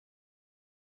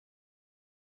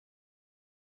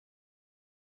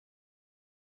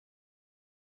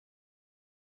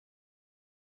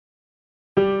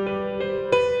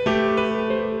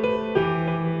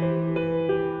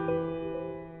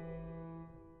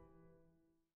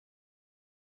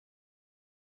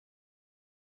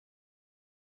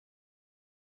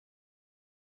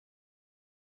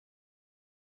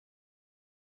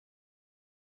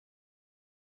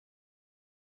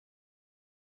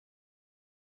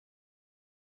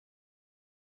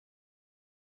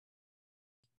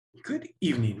Good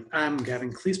evening. I'm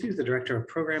Gavin Cleesby, the Director of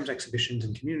Programs, Exhibitions,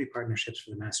 and Community Partnerships for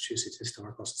the Massachusetts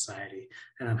Historical Society,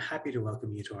 and I'm happy to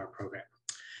welcome you to our program.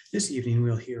 This evening,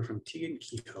 we'll hear from Tegan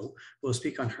Kehoe, who will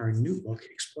speak on her new book,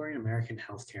 Exploring American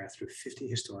Healthcare Through 50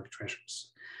 Historic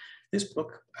Treasures. This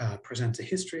book presents a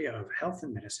history of health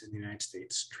and medicine in the United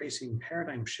States, tracing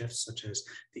paradigm shifts such as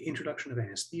the introduction of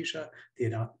anesthesia, the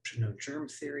adoption of germ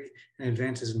theory, and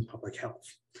advances in public health.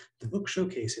 The book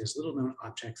showcases little-known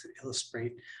objects that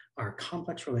illustrate our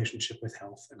complex relationship with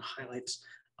health and highlights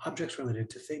objects related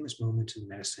to famous moments in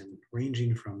medicine,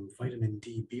 ranging from vitamin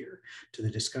D beer to the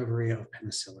discovery of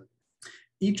penicillin.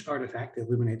 Each artifact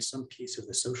illuminates some piece of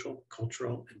the social,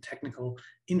 cultural, and technical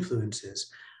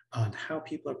influences on how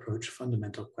people approach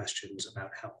fundamental questions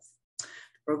about health. The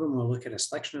program will look at a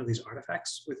selection of these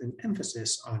artifacts with an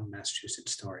emphasis on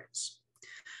Massachusetts stories.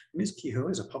 Ms. Kehoe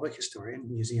is a public historian,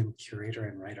 museum curator,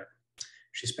 and writer.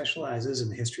 She specializes in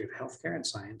the history of healthcare and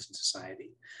science and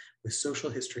society with a social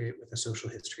history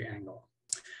angle.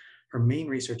 Her main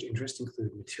research interests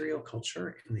include material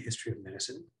culture and the history of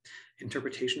medicine,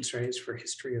 interpretation studies for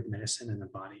history of medicine and the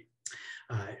body.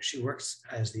 She works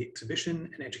as the exhibition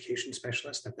and education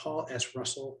specialist at Paul S.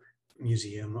 Russell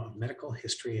Museum of Medical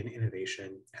History and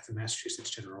Innovation at the Massachusetts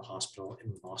General Hospital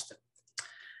in Boston.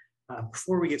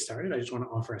 Before we get started, I just want to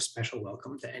offer a special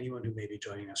welcome to anyone who may be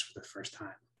joining us for the first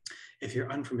time. If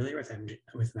you're unfamiliar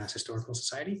with Mass Historical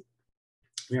Society,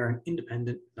 we are an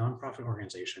independent nonprofit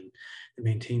organization that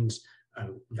maintains a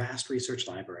vast research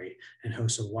library and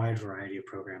hosts a wide variety of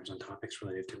programs on topics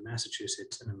related to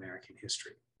Massachusetts and American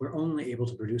history. We're only able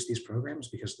to produce these programs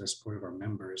because of the support of our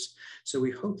members. So we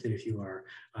hope that if you are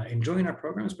enjoying our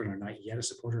programs but are not yet a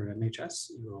supporter of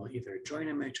MHS, you will either join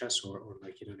MHS or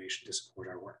make a donation to support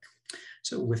our work.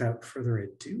 So without further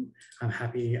ado, I'm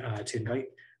happy to invite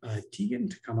Tegan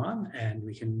to come on and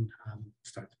we can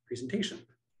start the presentation.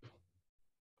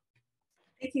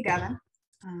 Thank you, Gavin.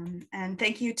 And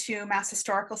thank you to Mass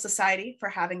Historical Society for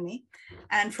having me,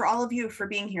 and for all of you for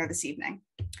being here this evening.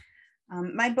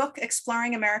 My book,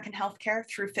 Exploring American Healthcare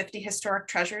Through 50 Historic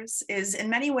Treasures, is in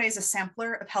many ways a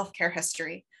sampler of healthcare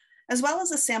history, as well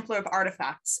as a sampler of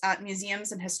artifacts at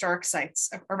museums and historic sites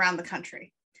around the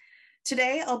country.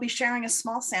 Today, I'll be sharing a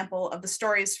small sample of the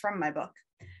stories from my book.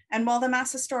 And while the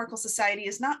Mass Historical Society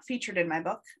is not featured in my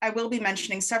book, I will be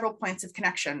mentioning several points of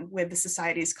connection with the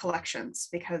Society's collections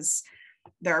because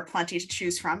there are plenty to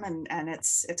choose from and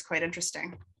it's quite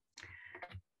interesting.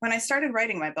 When I started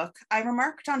writing my book, I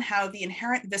remarked on how the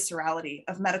inherent viscerality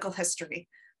of medical history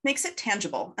makes it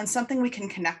tangible and something we can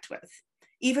connect with,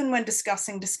 even when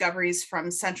discussing discoveries from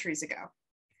centuries ago.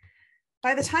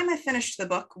 By the time I finished the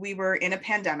book, we were in a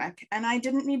pandemic, and I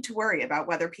didn't need to worry about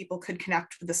whether people could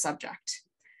connect with the subject.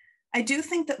 I do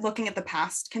think that looking at the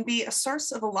past can be a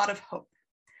source of a lot of hope,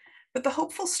 but the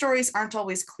hopeful stories aren't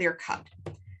always clear-cut.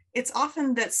 It's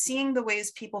often that seeing the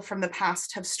ways people from the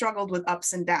past have struggled with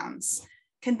ups and downs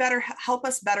can help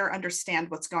us better understand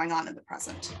what's going on in the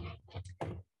present.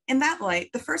 In that light,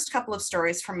 the first couple of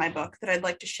stories from my book that I'd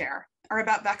like to share are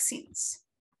about vaccines.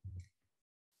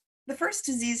 The first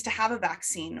disease to have a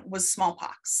vaccine was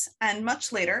smallpox, and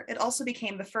much later, it also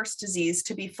became the first disease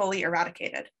to be fully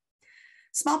eradicated.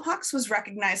 Smallpox was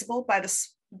recognizable by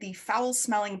the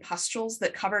foul-smelling pustules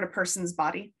that covered a person's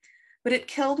body, but it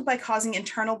killed by causing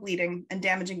internal bleeding and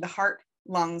damaging the heart,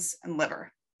 lungs, and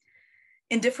liver.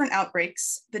 In different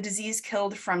outbreaks, the disease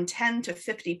killed from 10 to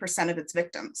 50% of its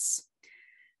victims.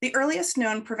 The earliest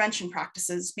known prevention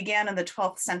practices began in the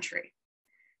 12th century.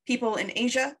 People in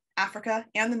Asia, Africa,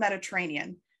 and the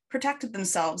Mediterranean protected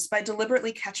themselves by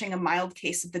deliberately catching a mild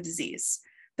case of the disease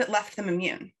that left them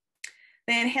immune.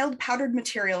 They inhaled powdered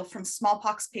material from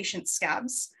smallpox patients'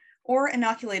 scabs or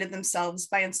inoculated themselves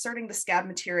by inserting the scab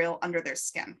material under their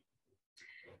skin.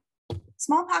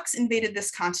 Smallpox invaded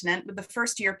this continent with the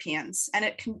first Europeans, and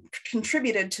it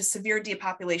contributed to severe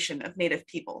depopulation of native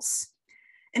peoples.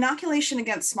 Inoculation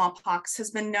against smallpox has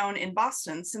been known in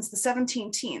Boston since the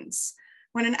 17 teens,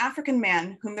 when an African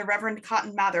man whom the Reverend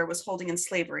Cotton Mather was holding in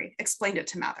slavery explained it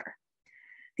to Mather.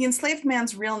 The enslaved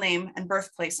man's real name and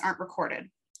birthplace aren't recorded,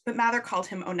 but Mather called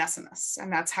him Onesimus,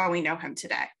 and that's how we know him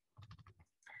today.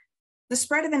 The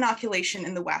spread of inoculation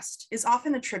in the West is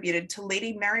often attributed to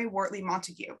Lady Mary Wortley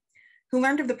Montagu, who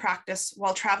learned of the practice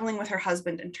while traveling with her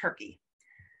husband in Turkey.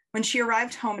 When she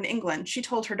arrived home in England, she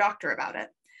told her doctor about it,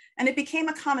 and it became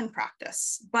a common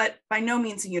practice, but by no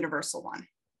means a universal one.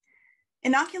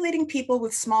 Inoculating people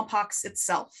with smallpox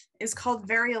itself is called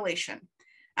variolation,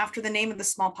 after the name of the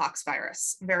smallpox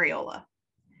virus, variola.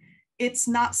 It's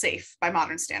not safe by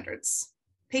modern standards.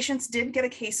 Patients did get a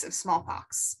case of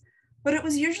smallpox, but it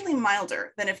was usually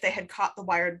milder than if they had caught the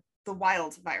the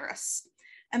wild virus,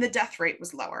 and the death rate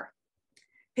was lower.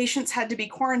 Patients had to be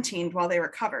quarantined while they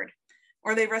recovered,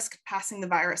 or they risked passing the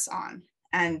virus on.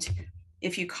 And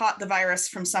if you caught the virus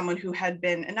from someone who had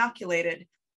been inoculated,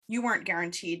 you weren't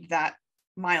guaranteed that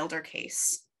milder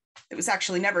case. It was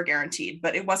actually never guaranteed,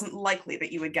 but it wasn't likely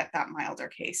that you would get that milder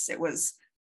case. It was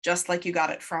just like you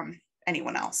got it from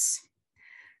anyone else.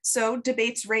 So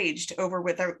debates raged over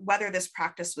whether this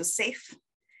practice was safe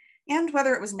and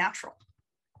whether it was natural.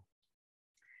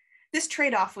 This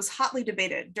trade-off was hotly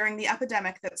debated during the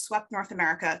epidemic that swept North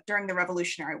America during the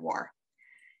Revolutionary War.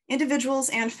 Individuals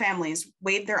and families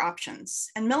weighed their options,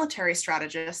 and military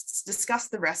strategists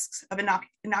discussed the risks of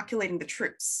inoculating the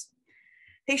troops.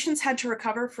 Patients had to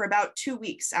recover for about 2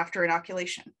 weeks after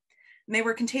inoculation, and they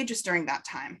were contagious during that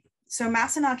time. So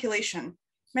mass inoculation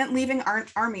meant leaving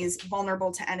armies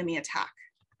vulnerable to enemy attack.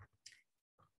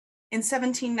 In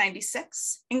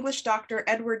 1796, English doctor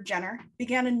Edward Jenner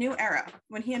began a new era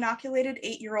when he inoculated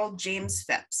 8-year-old James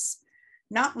Phipps,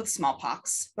 not with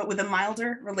smallpox, but with a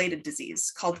milder related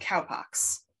disease called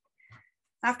cowpox.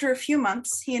 After a few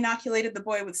months, he inoculated the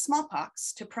boy with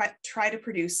smallpox to try to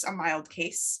produce a mild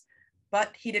case,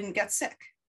 but he didn't get sick.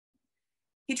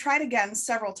 He tried again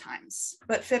several times,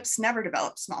 but Phipps never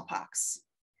developed smallpox.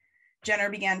 Jenner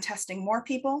began testing more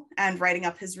people and writing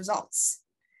up his results.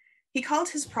 He called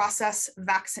his process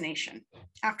vaccination,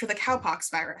 after the cowpox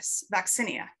virus,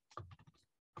 vaccinia.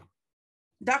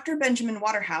 Dr. Benjamin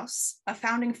Waterhouse, a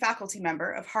founding faculty member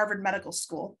of Harvard Medical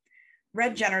School,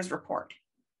 read Jenner's report.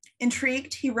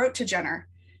 Intrigued, he wrote to Jenner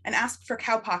and asked for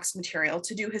cowpox material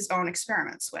to do his own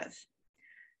experiments with.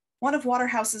 One of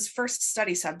Waterhouse's first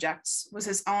study subjects was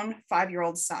his own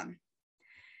 5-year-old son.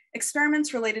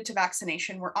 Experiments related to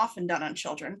vaccination were often done on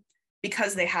children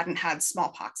because they hadn't had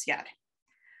smallpox yet.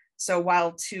 So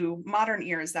while to modern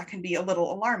ears that can be a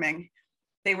little alarming,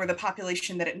 they were the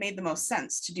population that it made the most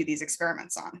sense to do these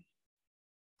experiments on.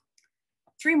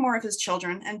 3 more of his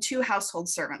children and 2 household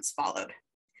servants followed.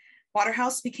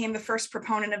 Waterhouse became the first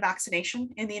proponent of vaccination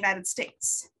in the United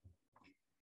States.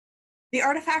 The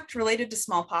artifact related to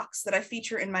smallpox that I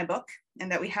feature in my book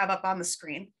and that we have up on the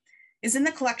screen is in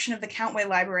the collection of the Countway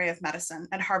Library of Medicine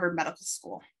at Harvard Medical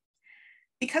School.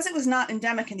 Because it was not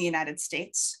endemic in the United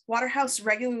States, Waterhouse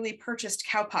regularly purchased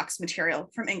cowpox material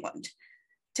from England,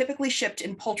 typically shipped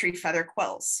in poultry feather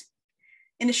quills.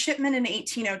 In a shipment in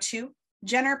 1802,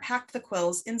 Jenner packed the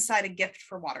quills inside a gift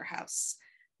for Waterhouse,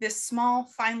 this small,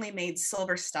 finely made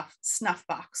silver snuff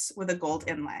box with a gold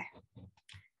inlay.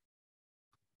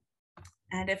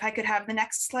 And if I could have the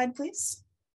next slide, please.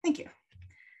 Thank you.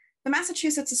 The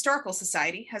Massachusetts Historical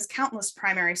Society has countless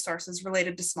primary sources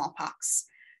related to smallpox,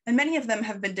 and many of them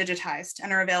have been digitized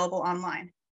and are available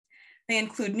online. They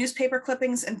include newspaper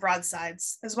clippings and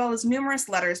broadsides, as well as numerous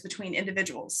letters between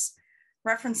individuals,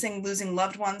 referencing losing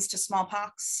loved ones to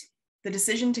smallpox, the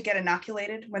decision to get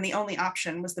inoculated when the only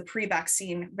option was the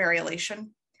pre-vaccine variolation,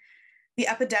 the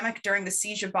epidemic during the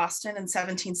siege of Boston in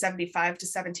 1775 to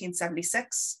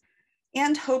 1776,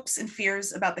 and hopes and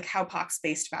fears about the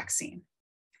cowpox-based vaccine.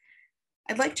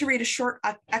 I'd like to read a short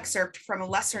excerpt from a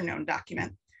lesser-known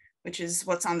document, which is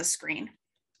what's on the screen.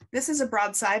 This is a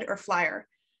broadside or flyer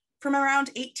from around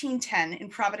 1810 in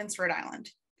Providence, Rhode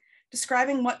Island,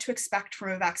 describing what to expect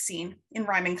from a vaccine in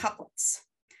rhyming couplets.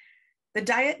 The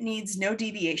diet needs no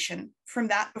deviation from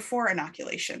that before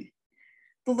inoculation.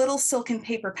 The little silken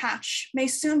paper patch may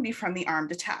soon be from the arm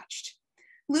detached.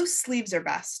 Loose sleeves are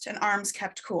best and arms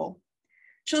kept cool.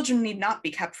 Children need not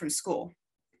be kept from school,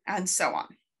 and so on.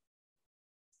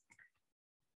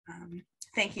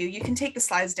 Thank you. You can take the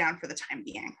slides down for the time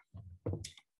being.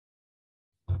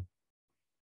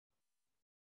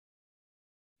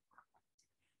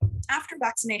 After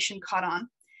vaccination caught on,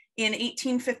 in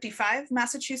 1855,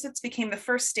 Massachusetts became the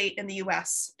first state in the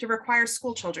US to require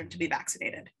school children to be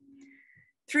vaccinated.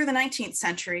 Through the 19th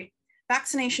century,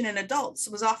 vaccination in adults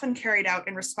was often carried out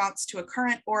in response to a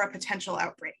current or a potential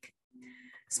outbreak.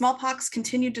 Smallpox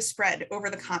continued to spread over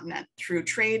the continent through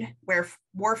trade,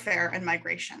 warfare, and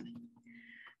migration.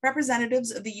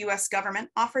 Representatives of the US government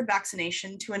offered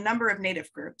vaccination to a number of Native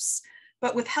groups,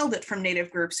 but withheld it from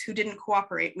Native groups who didn't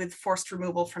cooperate with forced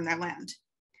removal from their land.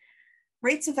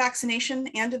 Rates of vaccination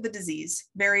and of the disease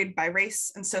varied by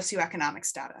race and socioeconomic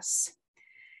status.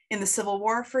 In the Civil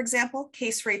War, for example,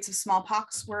 case rates of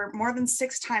smallpox were more than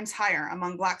 6 times higher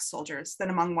among Black soldiers than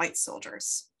among white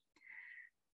soldiers.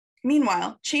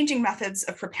 Meanwhile, changing methods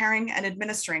of preparing and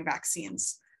administering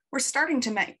vaccines were starting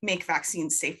to make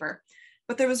vaccines safer,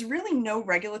 but there was really no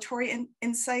regulatory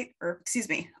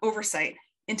oversight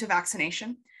into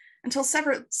vaccination until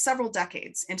several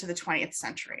decades into the 20th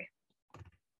century.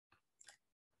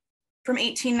 From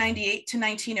 1898 to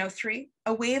 1903,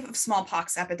 a wave of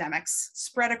smallpox epidemics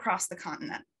spread across the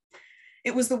continent.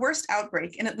 It was the worst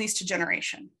outbreak in at least a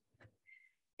generation.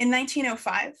 In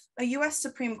 1905, a US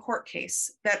Supreme Court case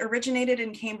that originated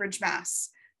in Cambridge,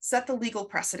 Mass, set the legal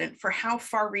precedent for how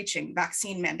far-reaching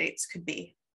vaccine mandates could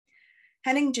be.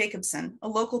 Henning Jacobson, a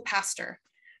local pastor,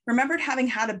 remembered having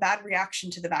had a bad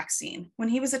reaction to the vaccine when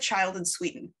he was a child in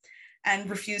Sweden and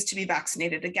refused to be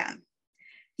vaccinated again.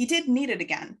 He did need it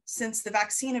again, since the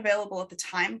vaccine available at the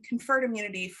time conferred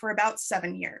immunity for about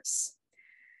 7 years.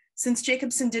 Since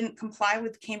Jacobson didn't comply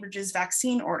with Cambridge's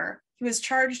vaccine order, he was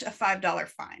charged a $5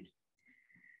 fine.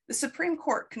 The Supreme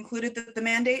Court concluded that the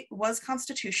mandate was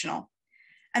constitutional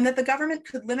and that the government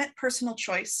could limit personal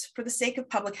choice for the sake of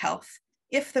public health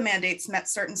if the mandates met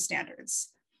certain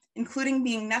standards, including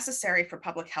being necessary for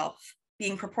public health,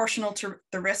 being proportional to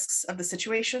the risks of the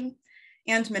situation,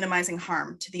 and minimizing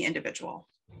harm to the individual.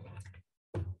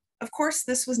 Of course,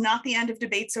 this was not the end of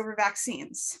debates over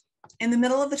vaccines. In the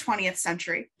middle of the 20th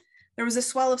century, there was a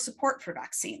swell of support for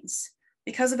vaccines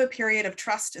because of a period of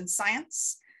trust in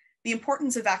science, the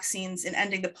importance of vaccines in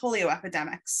ending the polio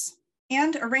epidemics,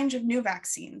 and a range of new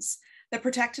vaccines that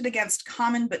protected against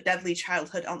common but deadly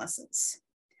childhood illnesses.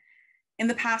 In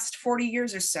the past 40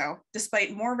 years or so,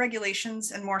 despite more regulations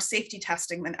and more safety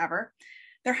testing than ever,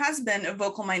 there has been a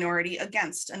vocal minority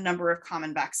against a number of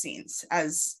common vaccines,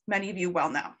 as many of you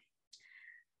well know.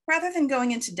 Rather than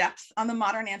going into depth on the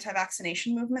modern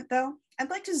anti-vaccination movement, though, I'd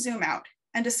like to zoom out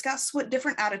and discuss what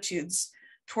different attitudes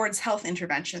towards health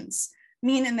interventions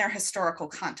mean in their historical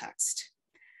context.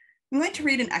 I'm going to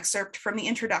read an excerpt from the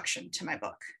introduction to my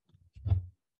book.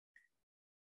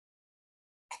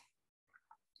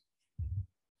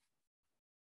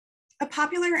 A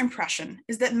popular impression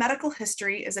is that medical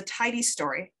history is a tidy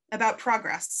story about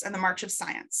progress and the march of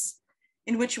science,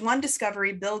 in which one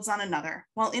discovery builds on another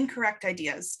while incorrect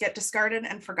ideas get discarded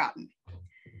and forgotten.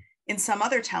 In some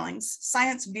other tellings,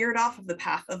 science veered off of the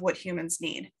path of what humans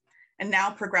need and now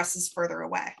progresses further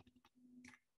away.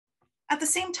 At the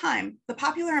same time, the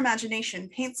popular imagination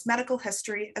paints medical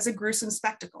history as a gruesome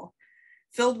spectacle,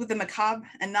 filled with the macabre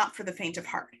and not for the faint of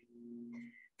heart.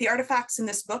 The artifacts in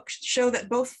this book show that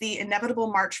both the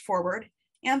inevitable march forward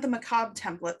and the macabre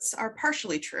templates are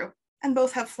partially true, and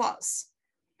both have flaws.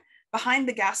 Behind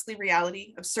the ghastly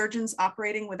reality of surgeons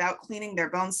operating without cleaning their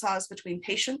bone saws between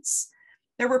patients,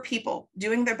 there were people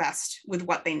doing their best with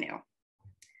what they knew.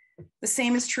 The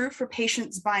same is true for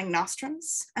patients buying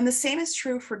nostrums, and the same is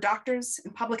true for doctors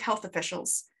and public health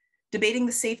officials debating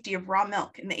the safety of raw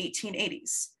milk in the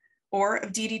 1880s, or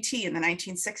of DDT in the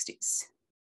 1960s.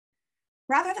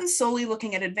 Rather than solely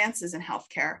looking at advances in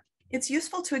healthcare, it's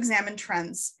useful to examine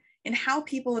trends in how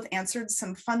people have answered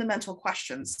some fundamental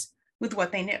questions with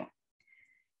what they knew.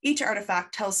 Each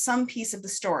artifact tells some piece of the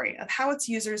story of how its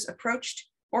users approached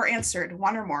or answered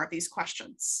one or more of these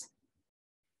questions.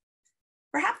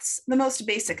 Perhaps the most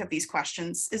basic of these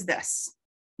questions is this: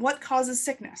 what causes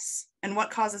sickness and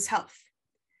what causes health?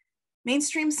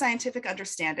 Mainstream scientific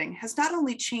understanding has not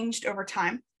only changed over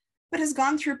time, but has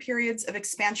gone through periods of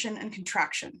expansion and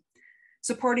contraction,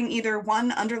 supporting either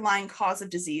one underlying cause of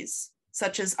disease,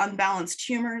 such as unbalanced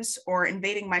tumors or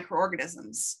invading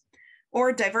microorganisms,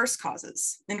 or diverse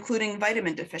causes, including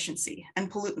vitamin deficiency and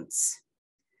pollutants.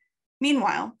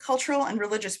 Meanwhile, cultural and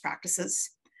religious practices,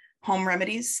 home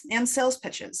remedies, and sales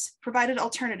pitches provided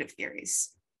alternative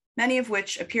theories, many of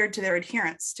which appeared to their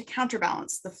adherents to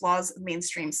counterbalance the flaws of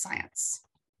mainstream science.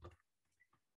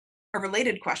 A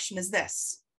related question is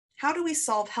this: how do we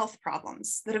solve health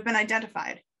problems that have been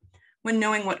identified when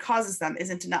knowing what causes them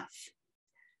isn't enough?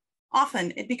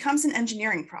 Often, it becomes an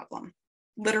engineering problem,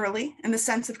 literally in the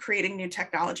sense of creating new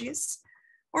technologies,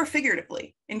 or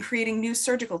figuratively in creating new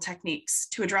surgical techniques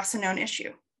to address a known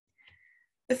issue.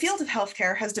 The field of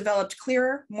healthcare has developed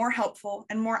clearer, more helpful,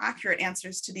 and more accurate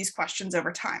answers to these questions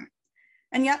over time,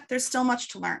 and yet there's still much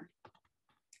to learn.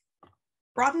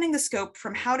 Broadening the scope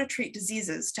from how to treat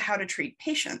diseases to how to treat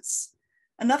patients,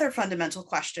 another fundamental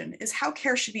question is how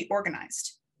care should be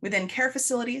organized within care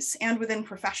facilities and within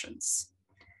professions.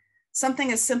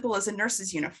 Something as simple as a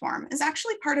nurse's uniform is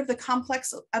actually part of the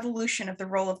complex evolution of the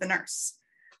role of the nurse,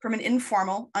 from an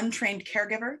informal, untrained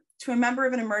caregiver to a member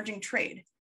of an emerging trade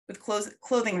with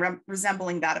clothing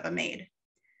resembling that of a maid,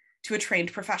 to a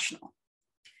trained professional.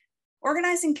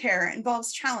 Organizing care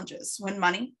involves challenges when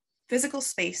money, physical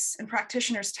space, and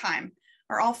practitioners' time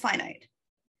are all finite.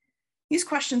 These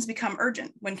questions become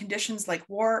urgent when conditions like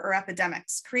war or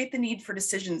epidemics create the need for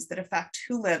decisions that affect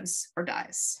who lives or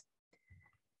dies.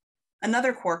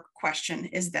 Another core question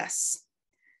is this: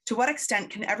 to what extent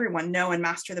can everyone know and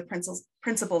master the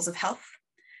principles of health?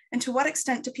 And to what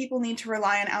extent do people need to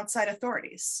rely on outside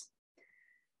authorities?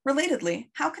 Relatedly,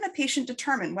 how can a patient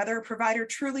determine whether a provider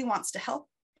truly wants to help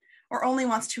or only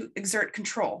wants to exert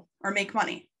control or make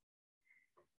money?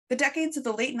 The decades of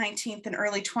the late 19th and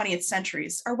early 20th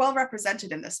centuries are well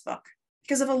represented in this book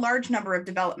because of a large number of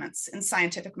developments in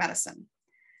scientific medicine.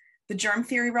 The germ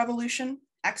theory revolution,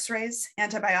 X-rays,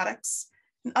 antibiotics,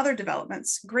 and other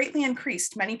developments greatly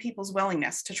increased many people's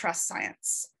willingness to trust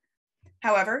science.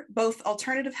 However, both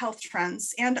alternative health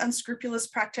trends and unscrupulous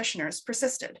practitioners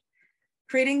persisted,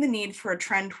 creating the need for a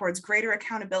trend towards greater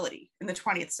accountability in the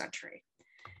 20th century,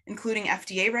 including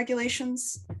FDA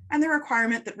regulations and the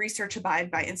requirement that research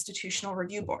abide by institutional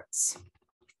review boards.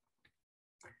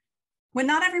 When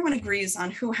not everyone agrees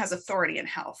on who has authority in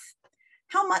health,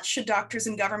 how much should doctors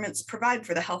and governments provide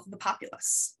for the health of the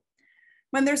populace?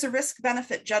 When there's a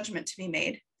risk-benefit judgment to be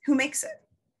made, who makes it?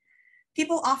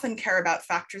 People often care about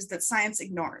factors that science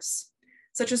ignores,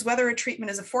 such as whether a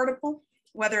treatment is affordable,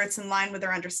 whether it's in line with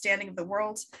their understanding of the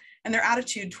world, and their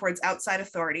attitude towards outside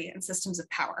authority and systems of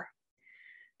power.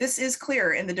 This is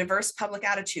clear in the diverse public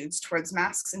attitudes towards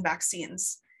masks and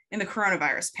vaccines in the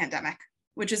coronavirus pandemic,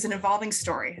 which is an evolving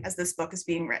story as this book is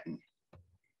being written.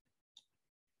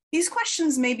 These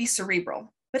questions may be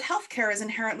cerebral, but healthcare is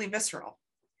inherently visceral.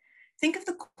 Think of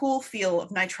the cool feel of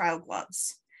nitrile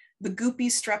gloves, the goopy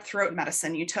strep throat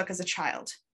medicine you took as a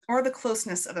child, or the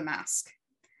closeness of a mask.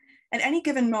 At any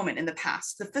given moment in the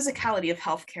past, the physicality of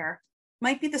healthcare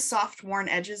might be the soft, worn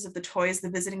edges of the toys the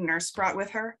visiting nurse brought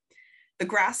with her, the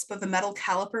grasp of the metal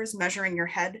calipers measuring your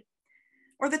head,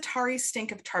 or the tarry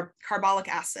stink of carbolic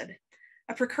acid,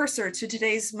 a precursor to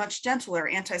today's much gentler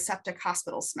antiseptic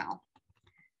hospital smell.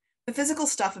 The physical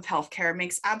stuff of healthcare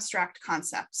makes abstract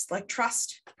concepts like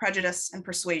trust, prejudice, and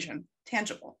persuasion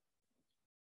tangible.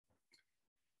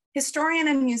 Historian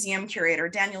and museum curator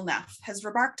Daniel Neff has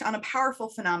remarked on a powerful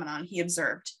phenomenon he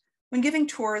observed when giving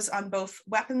tours on both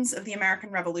weapons of the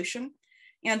American Revolution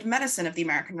and medicine of the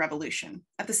American Revolution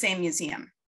at the same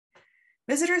museum.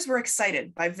 Visitors were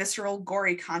excited by visceral,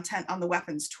 gory content on the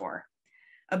weapons tour.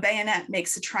 A bayonet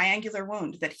makes a triangular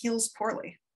wound that heals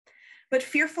poorly, but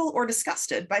fearful or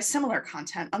disgusted by similar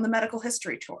content on the medical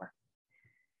history tour.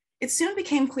 It soon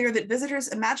became clear that visitors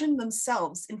imagined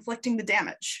themselves inflicting the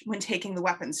damage when taking the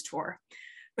weapons tour,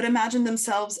 but imagined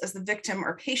themselves as the victim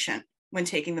or patient when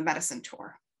taking the medicine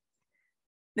tour.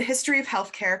 The history of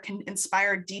healthcare can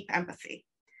inspire deep empathy.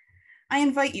 I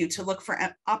invite you to look for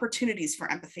opportunities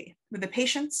for empathy with the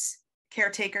patients,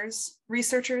 caretakers,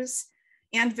 researchers,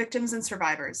 and victims and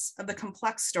survivors of the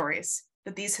complex stories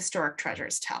that these historic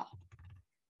treasures tell.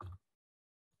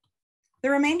 The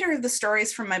remainder of the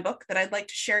stories from my book that I'd like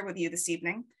to share with you this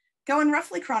evening go in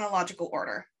roughly chronological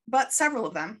order, but several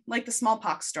of them, like the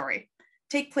smallpox story,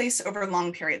 take place over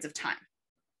long periods of time.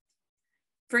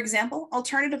 For example,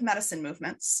 alternative medicine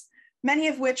movements, many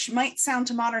of which might sound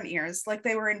to modern ears like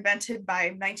they were invented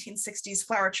by 1960s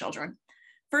flower children,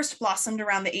 first blossomed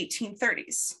around the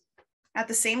 1830s. At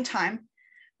the same time,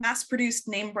 mass-produced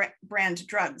name brand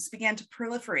drugs began to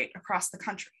proliferate across the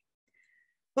country.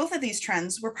 Both of these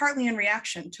trends were partly in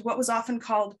reaction to what was often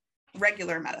called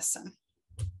regular medicine.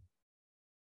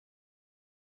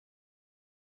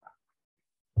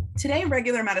 Today,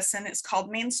 regular medicine is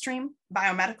called mainstream,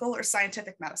 biomedical, or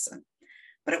scientific medicine,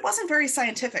 but it wasn't very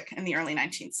scientific in the early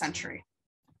 19th century.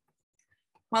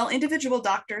 While individual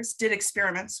doctors did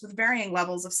experiments with varying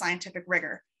levels of scientific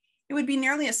rigor, it would be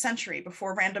nearly a century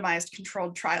before randomized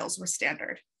controlled trials were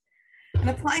standard. And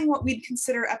applying what we'd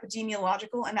consider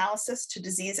epidemiological analysis to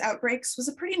disease outbreaks was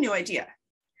a pretty new idea.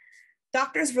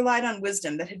 Doctors relied on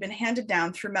wisdom that had been handed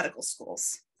down through medical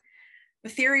schools. The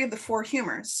theory of the four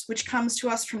humors, which comes to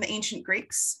us from the ancient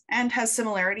Greeks and has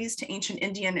similarities to ancient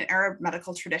Indian and Arab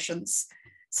medical traditions,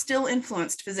 still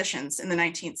influenced physicians in the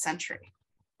 19th century.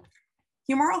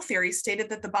 Humoral theory stated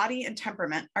that the body and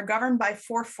temperament are governed by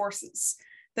four forces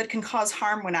that can cause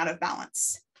harm when out of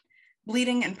balance.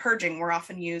 Bleeding and purging were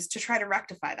often used to try to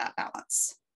rectify that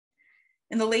balance.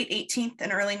 In the late 18th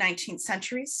and early 19th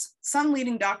centuries, some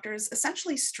leading doctors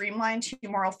essentially streamlined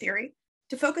humoral theory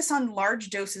to focus on large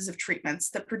doses of treatments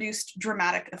that produced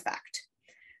dramatic effect.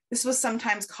 This was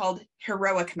sometimes called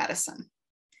heroic medicine.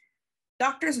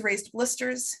 Doctors raised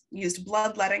blisters, used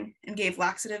bloodletting, and gave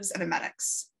laxatives and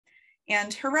emetics.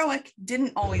 And heroic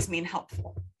didn't always mean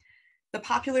helpful. The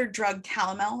popular drug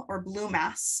calomel or blue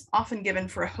mass, often given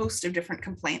for a host of different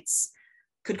complaints,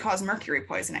 could cause mercury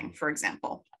poisoning, for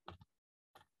example.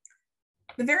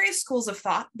 The various schools of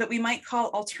thought that we might call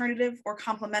alternative or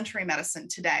complementary medicine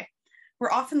today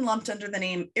were often lumped under the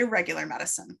name irregular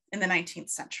medicine in the 19th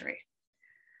century.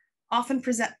 Often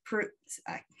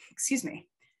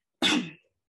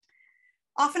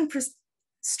Often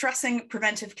stressing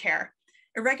preventive care,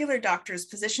 irregular doctors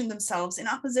positioned themselves in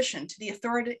opposition to the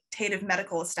authoritative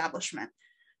medical establishment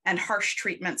and harsh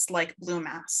treatments like blue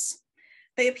mass.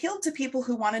 They appealed to people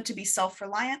who wanted to be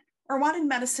self-reliant or wanted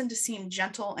medicine to seem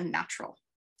gentle and natural.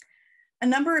 A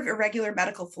number of irregular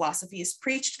medical philosophies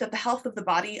preached that the health of the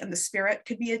body and the spirit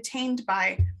could be attained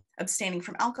by abstaining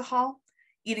from alcohol,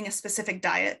 eating a specific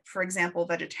diet, for example,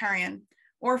 vegetarian,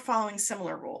 or following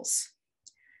similar rules.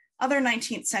 Other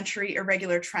 19th century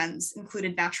irregular trends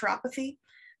included naturopathy,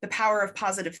 the power of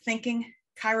positive thinking,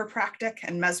 chiropractic,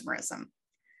 and mesmerism.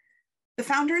 The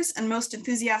founders and most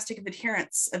enthusiastic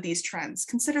adherents of these trends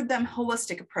considered them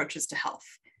holistic approaches to health.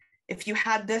 If you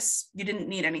had this, you didn't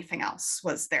need anything else,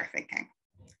 was their thinking.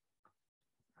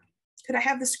 Could I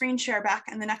have the screen share back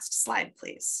and the next slide,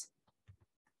 please?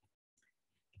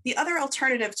 The other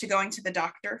alternative to going to the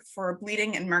doctor for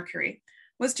bleeding and mercury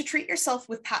was to treat yourself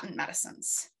with patent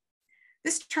medicines.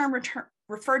 This term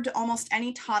referred to almost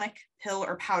any tonic, pill,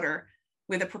 or powder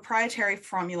with a proprietary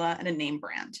formula and a name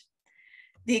brand.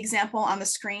 The example on the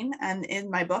screen and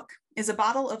in my book is a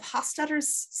bottle of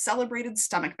Hofstadter's celebrated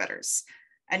stomach bitters.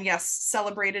 And yes,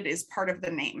 celebrated is part of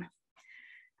the name.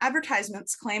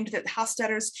 Advertisements claimed that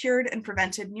Hofstadter's cured and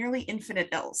prevented nearly infinite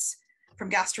ills,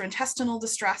 from gastrointestinal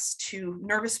distress to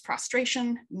nervous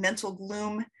prostration, mental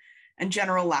gloom, and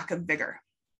general lack of vigor.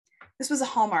 This was a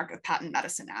hallmark of patent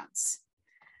medicine ads.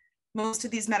 Most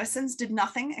of these medicines did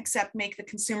nothing except make the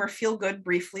consumer feel good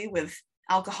briefly with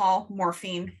alcohol,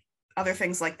 morphine, other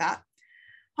things like that.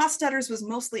 Hofstadter's was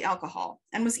mostly alcohol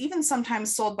and was even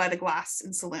sometimes sold by the glass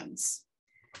in saloons.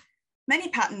 Many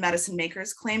patent medicine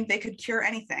makers claimed they could cure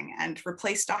anything and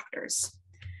replace doctors.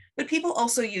 But people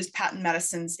also used patent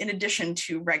medicines in addition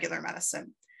to regular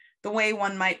medicine, the way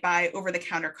one might buy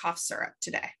over-the-counter cough syrup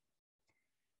today.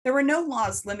 There were no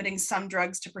laws limiting some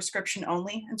drugs to prescription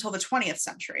only until the 20th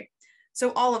century,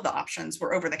 so all of the options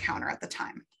were over-the-counter at the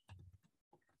time.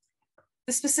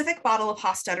 The specific bottle of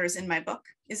Hofstadter's in my book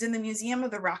is in the Museum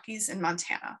of the Rockies in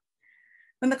Montana.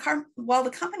 While the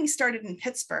company started in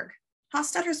Pittsburgh,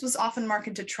 Hofstadter's was often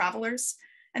marketed to travelers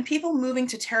and people moving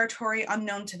to territory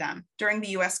unknown to them during the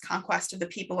US conquest of the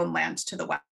people and land to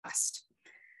the west.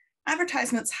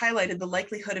 Advertisements highlighted the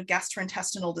likelihood of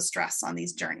gastrointestinal distress on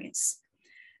these journeys.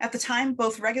 At the time,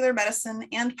 both regular medicine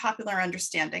and popular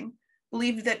understanding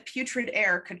believed that putrid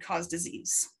air could cause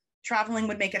disease. Traveling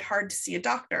would make it hard to see a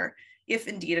doctor, if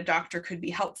indeed a doctor could be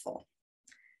helpful.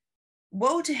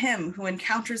 Woe to him who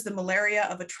encounters the malaria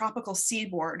of a tropical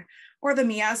seaboard or the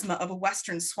miasma of a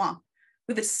western swamp,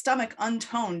 with his stomach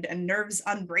untoned and nerves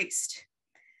unbraced.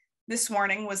 This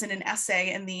warning was in an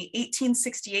essay in the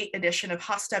 1868 edition of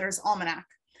Hofstadter's Almanac,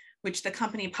 which the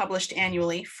company published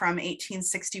annually from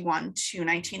 1861 to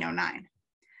 1909.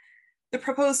 The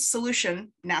proposed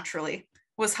solution, naturally,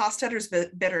 was Hofstadter's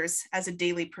bitters as a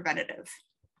daily preventative.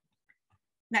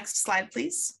 Next slide,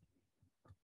 please.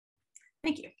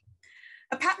 Thank you.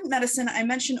 A patent medicine I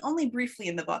mention only briefly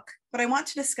in the book, but I want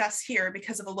to discuss here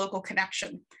because of a local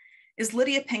connection, is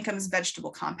Lydia Pinkham's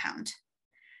vegetable compound.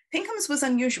 Pinkham's was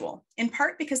unusual, in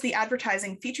part because the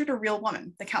advertising featured a real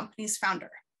woman, the company's founder.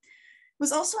 It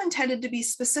was also intended to be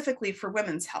specifically for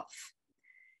women's health.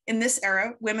 In this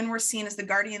era, women were seen as the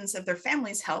guardians of their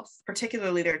family's health,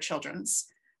 particularly their children's,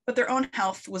 but their own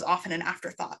health was often an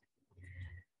afterthought.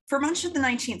 For much of the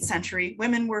 19th century,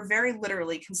 women were very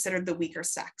literally considered the weaker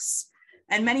sex,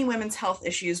 and many women's health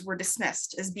issues were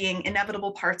dismissed as being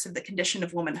inevitable parts of the condition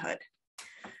of womanhood.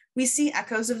 We see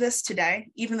echoes of this today,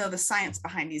 even though the science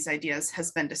behind these ideas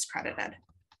has been discredited.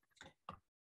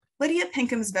 Lydia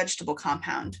Pinkham's vegetable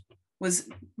compound was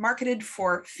marketed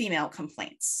for female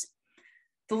complaints.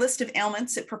 The list of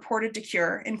ailments it purported to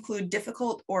cure include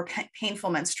difficult or painful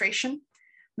menstruation,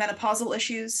 menopausal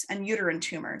issues, and uterine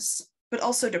tumors, but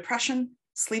also depression,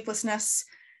 sleeplessness,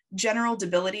 general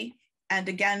debility, and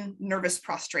again, nervous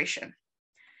prostration.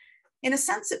 In a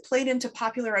sense, it played into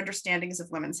popular understandings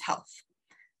of women's health.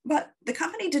 But the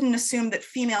company didn't assume that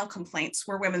female complaints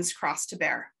were women's cross to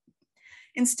bear.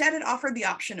 Instead, it offered the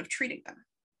option of treating them.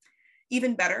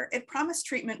 Even better, it promised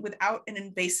treatment without an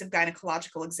invasive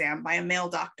gynecological exam by a male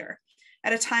doctor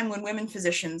at a time when women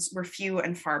physicians were few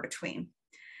and far between.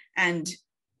 And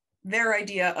their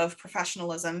idea of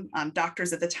professionalism,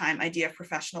 doctors at the time, idea of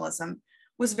professionalism,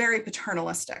 was very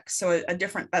paternalistic, so a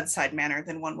different bedside manner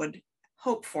than one would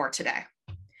hope for today.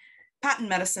 Patent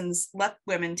medicines let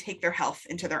women take their health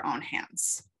into their own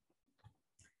hands.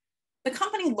 The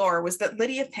company lore was that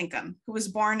Lydia Pinkham, who was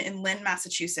born in Lynn,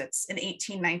 Massachusetts in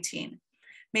 1819,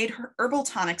 made her herbal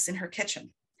tonics in her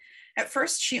kitchen. At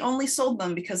first, she only sold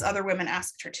them because other women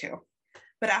asked her to.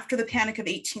 but after the Panic of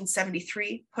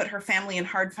 1873 put her family in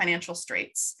hard financial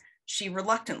straits, she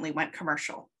reluctantly went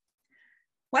commercial.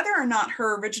 Whether or not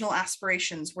her original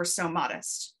aspirations were so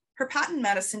modest, her patent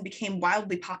medicine became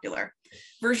wildly popular.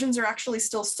 Versions are actually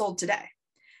still sold today.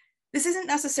 This isn't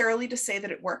necessarily to say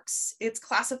that it works. It's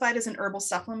classified as an herbal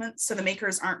supplement, so the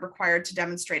makers aren't required to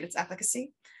demonstrate its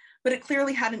efficacy, but it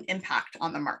clearly had an impact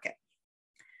on the market.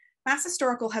 Mass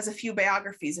Historical has a few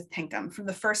biographies of Pinkham from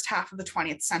the first half of the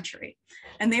 20th century,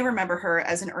 and they remember her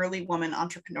as an early woman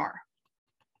entrepreneur.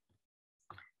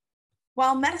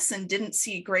 While medicine didn't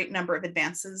see a great number of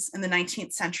advances in the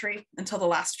 19th century until the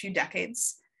last few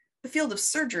decades, the field of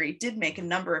surgery did make a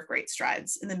number of great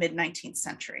strides in the mid-19th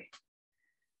century.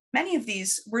 Many of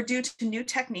these were due to new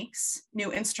techniques,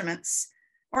 new instruments,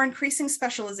 or increasing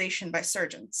specialization by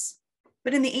surgeons.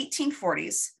 But in the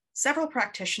 1840s, several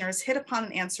practitioners hit upon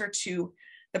an answer to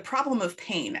the problem of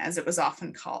pain, as it was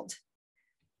often called.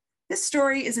 This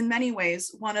story is in many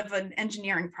ways one of an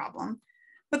engineering problem,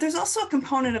 but there's also a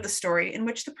component of the story in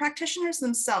which the practitioners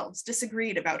themselves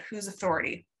disagreed about whose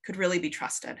authority could really be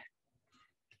trusted.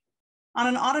 On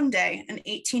an autumn day in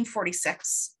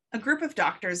 1846, a group of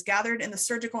doctors gathered in the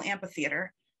surgical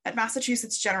amphitheater at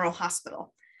Massachusetts General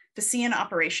Hospital to see an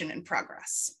operation in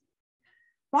progress.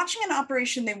 Watching an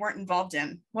operation they weren't involved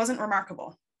in wasn't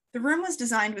remarkable. The room was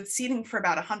designed with seating for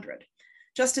about 100,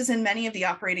 just as in many of the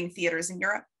operating theaters in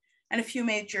Europe and a few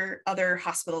major other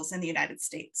hospitals in the United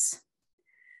States.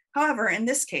 However, in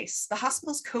this case, the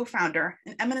hospital's co-founder,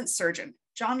 an eminent surgeon,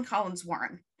 John Collins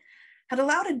Warren, had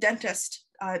allowed a dentist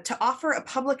to offer a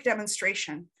public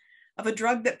demonstration of a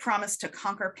drug that promised to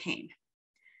conquer pain.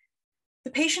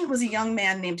 The patient was a young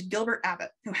man named Gilbert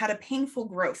Abbott, who had a painful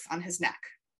growth on his neck.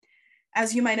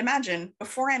 As you might imagine,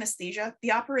 before anesthesia,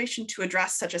 the operation to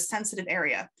address such a sensitive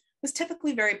area was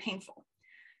typically very painful.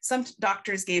 Some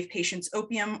doctors gave patients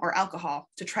opium or alcohol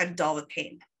to try to dull the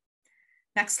pain.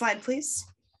 Next slide, please.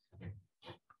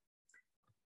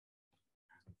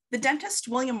 The dentist,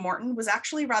 William Morton, was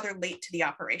actually rather late to the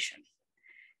operation.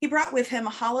 He brought with him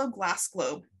a hollow glass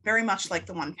globe, very much like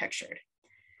the one pictured.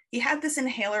 He had this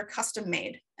inhaler custom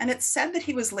made, and it's said that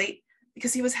he was late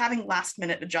because he was having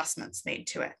last-minute adjustments made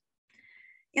to it.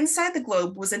 Inside the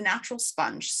globe was a natural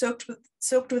sponge soaked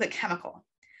with a chemical.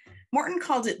 Morton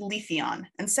called it lithion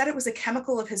and said it was a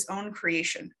chemical of his own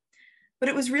creation, but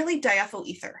it was really diethyl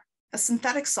ether, a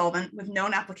synthetic solvent with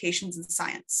known applications in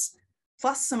science,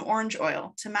 plus some orange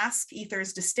oil to mask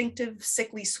ether's distinctive,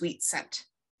 sickly sweet scent.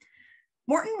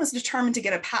 Morton was determined to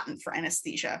get a patent for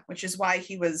anesthesia, which is why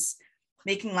he was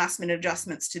making last-minute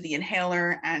adjustments to the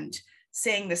inhaler and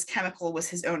saying this chemical was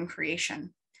his own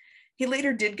creation. He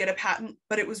later did get a patent,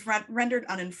 but it was rendered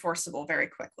unenforceable very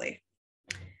quickly.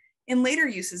 In later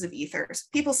uses of ethers,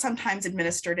 people sometimes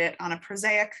administered it on a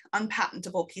prosaic,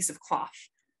 unpatentable piece of cloth,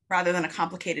 rather than a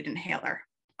complicated inhaler.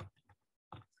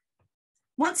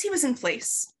 Once he was in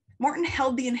place, Morton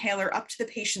held the inhaler up to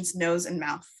the patient's nose and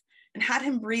mouth and had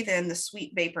him breathe in the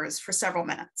sweet vapors for several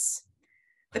minutes.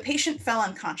 The patient fell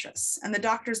unconscious, and the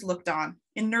doctors looked on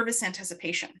in nervous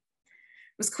anticipation.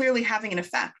 It was clearly having an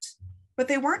effect, but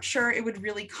they weren't sure it would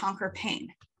really conquer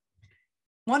pain.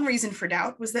 One reason for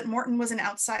doubt was that Morton was an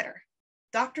outsider.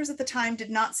 Doctors at the time did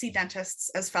not see dentists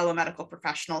as fellow medical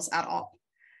professionals at all.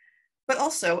 But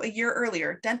also, a year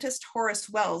earlier, dentist Horace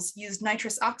Wells used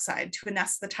nitrous oxide to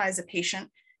anesthetize a patient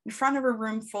in front of a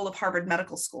room full of Harvard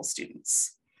Medical School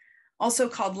students. Also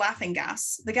called laughing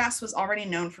gas, the gas was already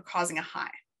known for causing a high.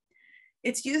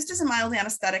 It's used as a mild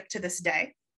anesthetic to this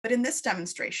day, but in this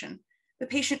demonstration, the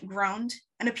patient groaned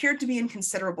and appeared to be in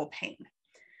considerable pain.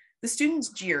 The students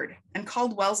jeered and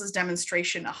called Wells's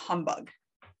demonstration a humbug.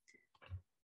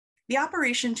 The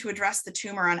operation to address the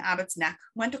tumor on Abbott's neck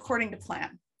went according to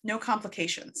plan, no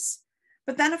complications.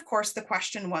 But then, of course, the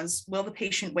question was, will the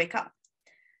patient wake up?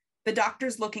 The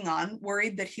doctors looking on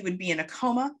worried that he would be in a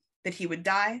coma, that he would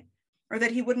die, or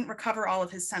that he wouldn't recover all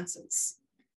of his senses.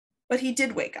 But he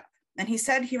did wake up, and he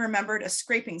said he remembered a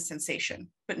scraping sensation,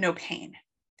 but no pain.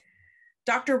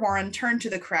 Dr. Warren turned to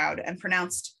the crowd and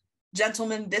pronounced,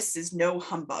 "Gentlemen, this is no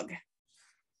humbug."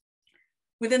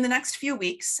 Within the next few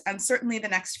weeks, and certainly the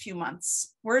next few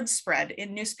months, word spread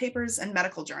in newspapers and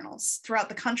medical journals throughout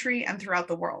the country and throughout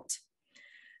the world.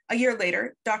 A year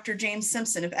later, Dr. James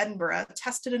Simpson of Edinburgh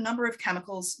tested a number of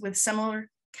chemicals with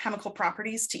similar chemical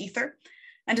properties to ether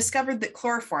and discovered that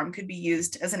chloroform could be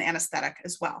used as an anesthetic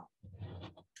as well.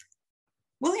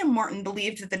 William Morton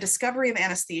believed that the discovery of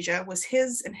anesthesia was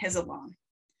his and his alone,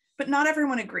 but not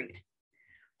everyone agreed.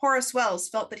 Horace Wells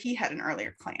felt that he had an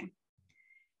earlier claim.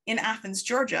 In Athens,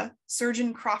 Georgia,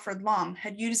 surgeon Crawford Long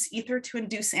had used ether to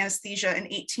induce anesthesia in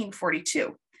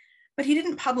 1842, but he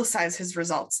didn't publicize his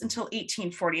results until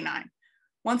 1849,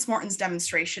 once Morton's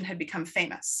demonstration had become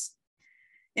famous.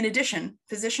 In addition,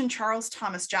 physician Charles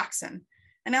Thomas Jackson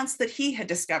announced that he had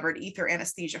discovered ether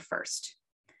anesthesia first.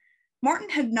 Morton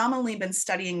had nominally been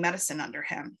studying medicine under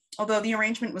him, although the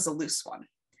arrangement was a loose one.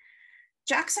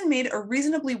 Jackson made a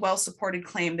reasonably well-supported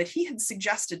claim that he had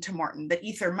suggested to Morton that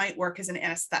ether might work as an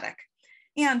anesthetic,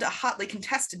 and a hotly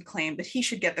contested claim that he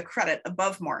should get the credit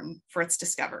above Morton for its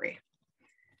discovery.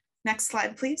 Next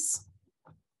slide, please.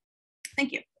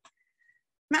 Thank you.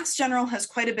 Mass General has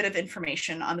quite a bit of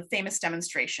information on the famous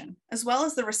demonstration, as well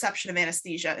as the reception of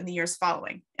anesthesia in the years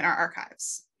following in our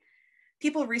archives.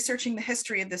 People researching the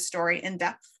history of this story in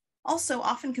depth also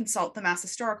often consult the Mass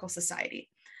Historical Society,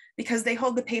 because they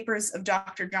hold the papers of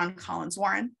Dr. John Collins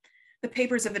Warren, the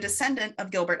papers of a descendant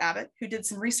of Gilbert Abbott, who did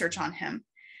some research on him,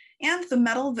 and the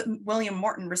medal that William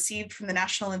Morton received from the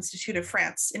National Institute of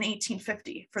France in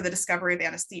 1850 for the discovery of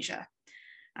anesthesia.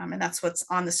 And that's what's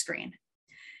on the screen.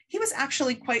 He was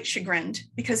actually quite chagrined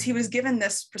because he was given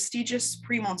this prestigious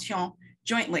Prix Monthyon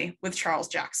jointly with Charles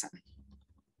Jackson.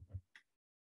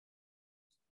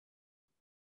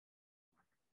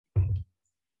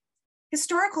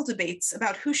 Historical debates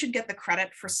about who should get the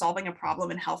credit for solving a problem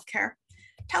in healthcare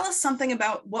tell us something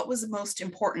about what was most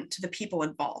important to the people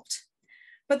involved.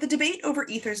 But the debate over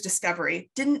ether's discovery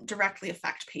didn't directly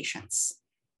affect patients.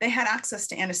 They had access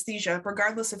to anesthesia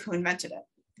regardless of who invented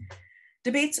it.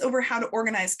 Debates over how to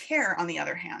organize care, on the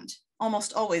other hand,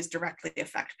 almost always directly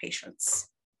affect patients.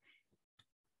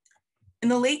 In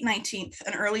the late 19th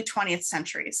and early 20th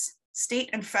centuries, state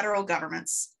and federal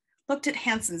governments looked at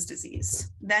Hansen's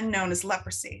disease, then known as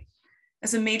leprosy,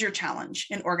 as a major challenge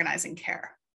in organizing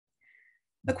care.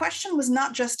 The question was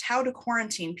not just how to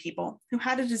quarantine people who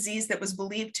had a disease that was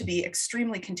believed to be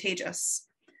extremely contagious,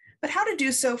 but how to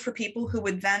do so for people who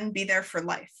would then be there for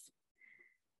life.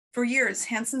 For years,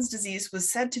 Hansen's disease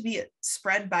was said to be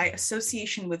spread by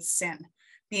association with sin,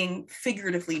 being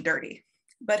figuratively dirty,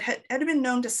 but had been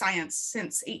known to science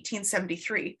since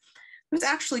 1873. It was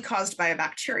actually caused by a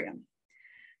bacterium.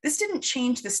 This didn't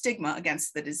change the stigma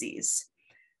against the disease,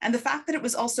 and the fact that it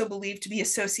was also believed to be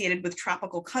associated with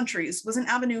tropical countries was an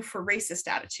avenue for racist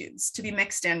attitudes to be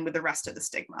mixed in with the rest of the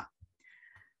stigma.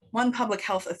 One public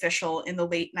health official in the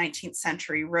late 19th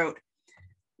century wrote,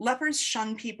 "Lepers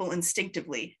shun people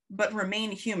instinctively, but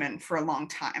remain human for a long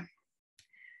time."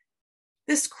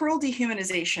 This cruel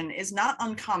dehumanization is not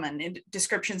uncommon in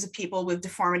descriptions of people with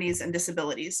deformities and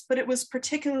disabilities, but it was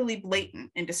particularly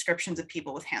blatant in descriptions of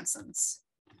people with Hansen's.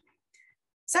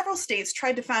 Several states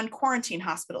tried to found quarantine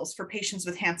hospitals for patients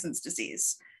with Hansen's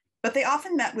disease, but they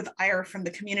often met with ire from the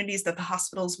communities that the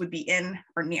hospitals would be in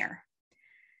or near.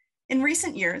 In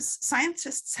recent years,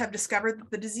 scientists have discovered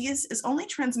that the disease is only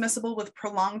transmissible with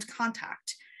prolonged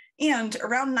contact, and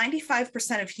around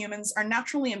 95% of humans are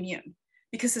naturally immune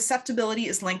because susceptibility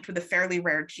is linked with a fairly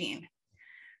rare gene.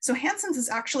 So Hansen's is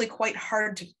actually quite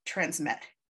hard to transmit.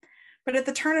 But at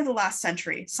the turn of the last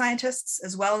century, scientists,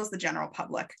 as well as the general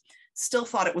public, still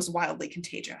thought it was wildly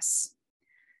contagious.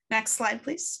 Next slide,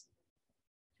 please.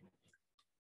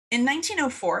 In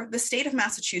 1904, the state of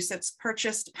Massachusetts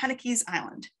purchased Penicillin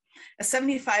Island, a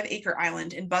 75-acre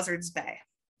island in Buzzards Bay,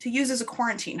 to use as a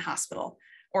quarantine hospital,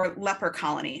 or leper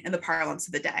colony in the parlance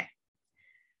of the day.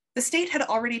 The state had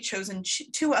already chosen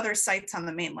 2 other sites on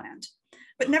the mainland,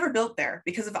 but never built there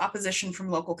because of opposition from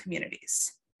local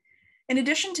communities. In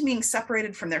addition to being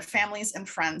separated from their families and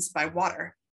friends by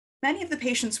water, many of the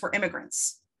patients were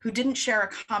immigrants who didn't share a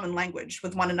common language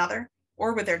with one another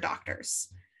or with their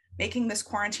doctors, making this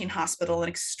quarantine hospital an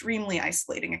extremely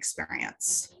isolating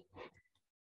experience.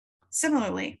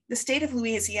 Similarly, the state of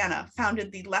Louisiana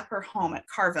founded the leper home at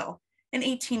Carville in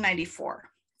 1894,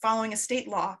 following a state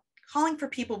law calling for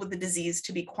people with the disease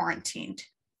to be quarantined.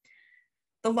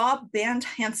 The law banned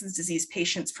Hansen's disease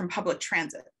patients from public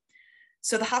transit,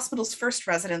 so the hospital's first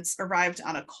residents arrived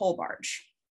on a coal barge.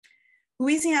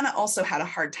 Louisiana also had a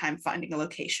hard time finding a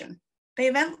location.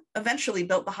 They eventually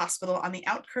built the hospital on the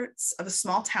outskirts of a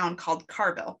small town called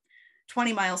Carville,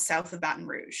 20 miles south of Baton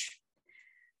Rouge.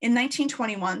 In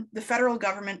 1921, the federal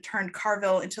government turned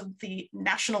Carville into the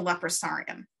National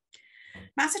Leprosarium.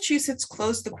 Massachusetts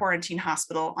closed the quarantine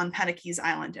hospital on Penicillin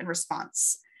Island in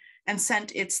response and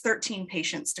sent its 13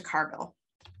 patients to Carville.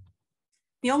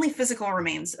 The only physical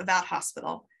remains of that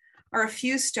hospital are a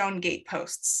few stone gate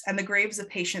posts and the graves of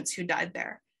patients who died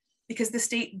there, because the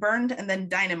state burned and then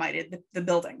dynamited the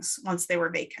buildings once they were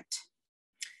vacant.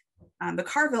 The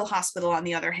Carville Hospital, on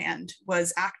the other hand,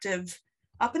 was active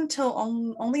up until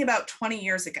only about 20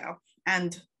 years ago,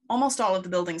 and almost all of the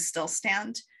buildings still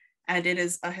stand, and it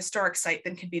is a historic site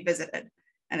that can be visited,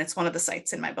 and it's one of the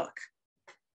sites in my book.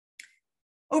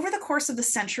 Over the course of the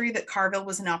century that Carville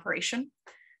was in operation,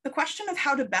 the question of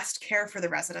how to best care for the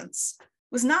residents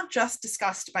was not just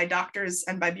discussed by doctors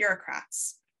and by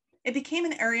bureaucrats. It became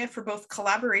an area for both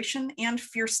collaboration and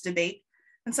fierce debate,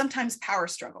 and sometimes power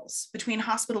struggles between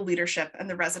hospital leadership and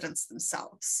the residents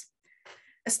themselves.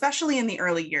 Especially in the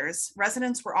early years,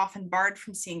 residents were often barred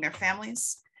from seeing their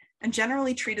families and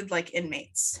generally treated like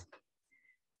inmates.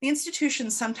 The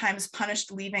institution sometimes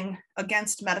punished leaving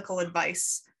against medical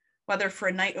advice, whether for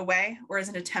a night away or as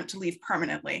an attempt to leave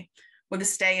permanently, with a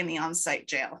stay in the on-site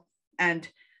jail. And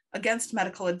against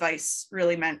medical advice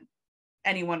really meant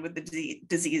anyone with the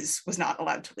disease was not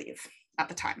allowed to leave at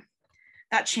the time.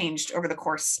 That changed over the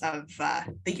course of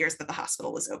the years that the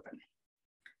hospital was open.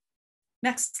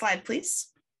 Next slide, please.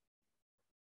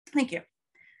 Thank you.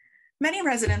 Many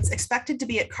residents expected to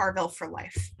be at Carville for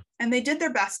life, and they did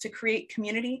their best to create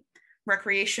community,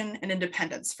 recreation, and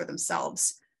independence for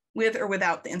themselves, with or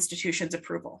without the institution's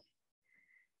approval.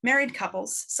 Married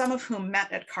couples, some of whom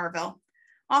met at Carville,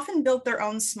 often built their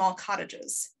own small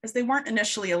cottages, as they weren't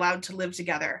initially allowed to live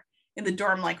together in the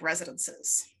dorm-like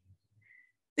residences.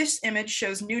 This image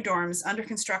shows new dorms under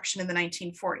construction in the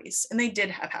 1940s, and they did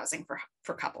have housing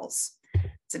for couples.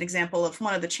 It's an example of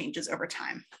one of the changes over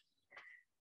time.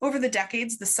 Over the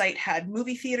decades, the site had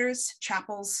movie theaters,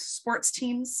 chapels, sports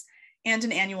teams, and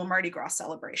an annual Mardi Gras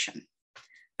celebration.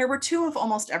 There were two of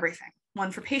almost everything,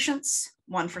 one for patients,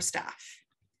 one for staff.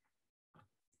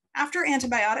 After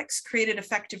antibiotics created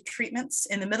effective treatments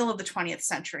in the middle of the 20th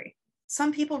century,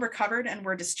 some people recovered and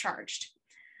were discharged.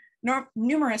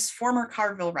 Numerous former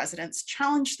Carville residents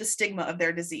challenged the stigma of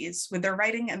their disease with their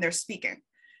writing and their speaking,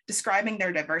 describing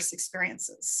their diverse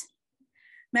experiences.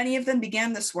 Many of them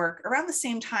began this work around the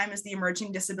same time as the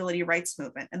emerging disability rights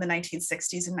movement in the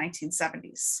 1960s and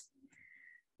 1970s.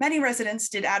 Many residents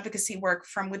did advocacy work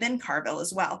from within Carville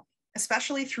as well,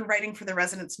 especially through writing for the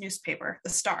residents' newspaper, The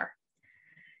Star.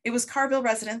 It was Carville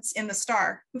residents in The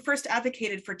Star who first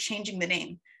advocated for changing the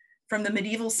name from the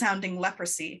medieval-sounding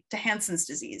leprosy to Hansen's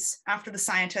disease, after the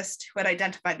scientist who had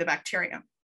identified the bacterium.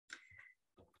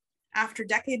 After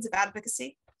decades of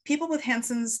advocacy, people with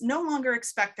Hansen's no longer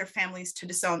expect their families to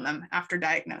disown them after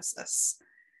diagnosis.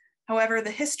 However,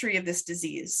 the history of this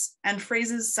disease and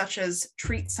phrases such as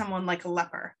treat someone like a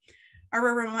leper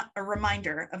are a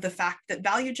reminder of the fact that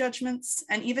value judgments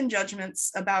and even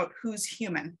judgments about who's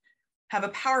human have a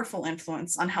powerful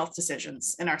influence on health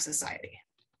decisions in our society.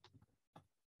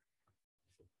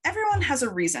 Everyone has a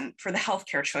reason for the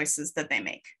healthcare choices that they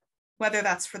make, whether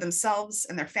that's for themselves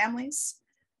and their families,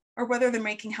 or whether they're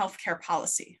making healthcare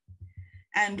policy,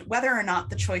 and whether or not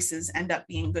the choices end up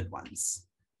being good ones.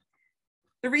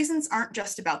 The reasons aren't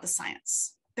just about the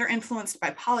science. They're influenced by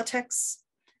politics,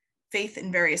 faith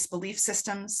in various belief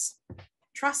systems,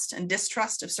 trust and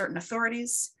distrust of certain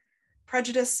authorities,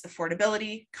 prejudice,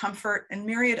 affordability, comfort, and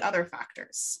myriad other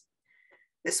factors.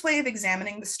 This way of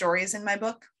examining the stories in my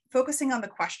book, focusing on the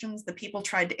questions that people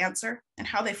tried to answer and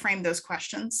how they framed those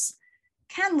questions,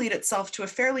 can lead itself to a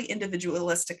fairly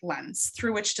individualistic lens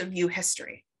through which to view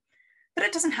history. But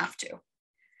it doesn't have to.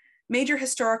 Major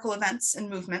historical events and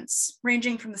movements,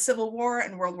 ranging from the Civil War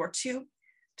and World War II,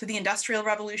 to the Industrial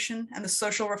Revolution and the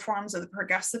social reforms of the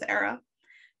Progressive Era,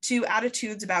 to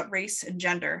attitudes about race and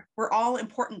gender, were all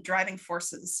important driving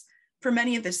forces for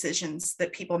many of the decisions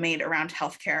that people made around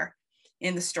healthcare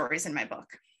in the stories in my book.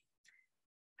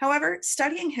 However,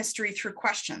 studying history through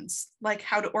questions like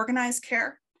how to organize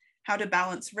care, how to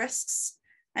balance risks,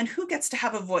 and who gets to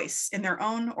have a voice in their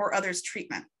own or others'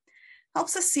 treatment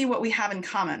helps us see what we have in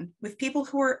common with people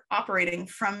who are operating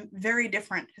from very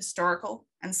different historical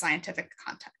and scientific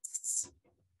contexts.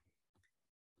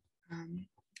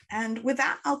 And with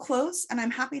that, I'll close, and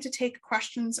I'm happy to take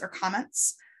questions or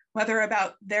comments, whether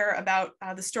they're about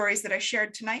the stories that I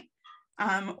shared tonight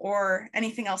or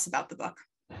anything else about the book.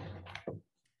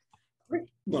 Great.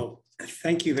 Well,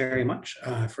 thank you very much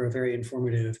for a very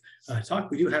informative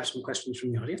talk. We do have some questions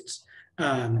from the audience.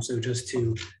 So just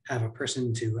to have a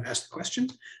person to ask the question,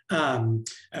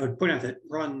 I would point out that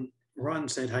Ron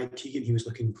said, hi, Tegan. He was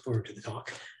looking forward to the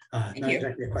talk. Not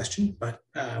exactly a question, but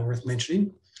worth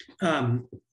mentioning.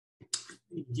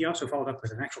 He also followed up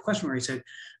with an actual question where he said,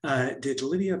 did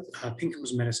Lydia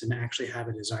Pinkham's medicine actually have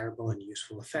a desirable and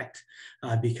useful effect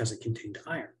because it contained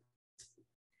iron?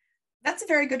 That's a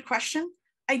very good question.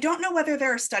 I don't know whether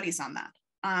there are studies on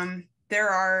that. There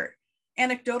are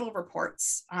anecdotal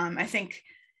reports. I think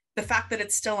the fact that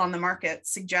it's still on the market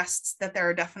suggests that there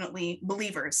are definitely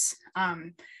believers,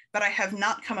 but I have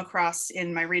not come across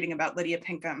in my reading about Lydia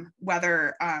Pinkham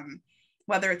whether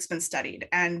it's been studied.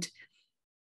 And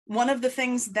one of the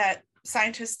things that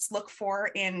scientists look for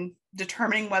in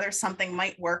determining whether something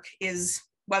might work is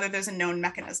whether there's a known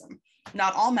mechanism.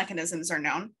 Not all mechanisms are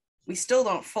known. We still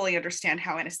don't fully understand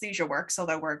how anesthesia works,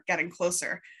 although we're getting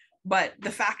closer. But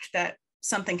the fact that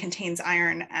something contains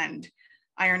iron and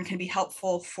iron can be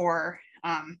helpful for,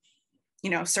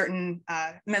 certain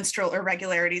menstrual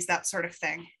irregularities, that sort of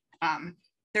thing.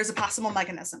 There's a possible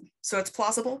mechanism. So it's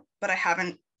plausible, but I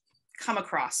haven't come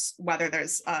across whether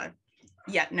there's a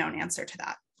yet known answer to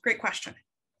that. Great question.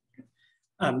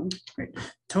 Great.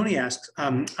 Tony asks,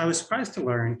 I was surprised to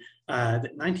learn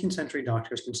that 19th century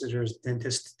doctors considered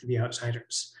dentists to be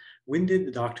outsiders. When did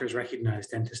the doctors recognize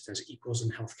dentists as equals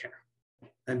in healthcare?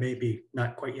 That may be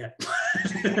not quite yet.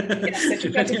 Yes,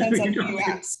 that depends on who you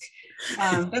ask.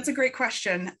 That's a great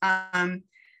question.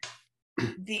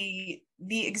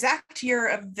 The exact year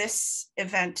of this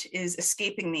event is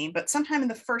escaping me, but sometime in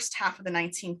the first half of the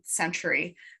 19th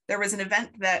century, there was an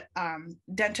event that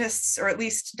dentists, or at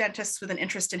least dentists with an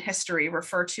interest in history,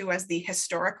 refer to as the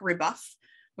historic rebuff,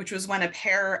 which was when a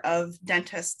pair of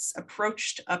dentists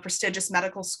approached a prestigious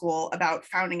medical school about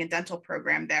founding a dental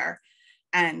program there.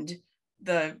 And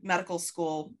the medical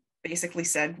school basically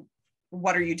said,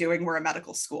 what are you doing? We're a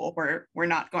medical school. We're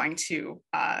not going to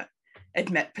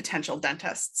admit potential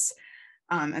dentists.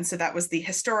 And so that was the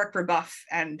historic rebuff.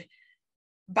 And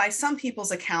by some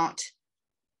people's account,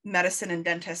 medicine and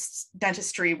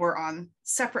dentistry were on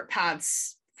separate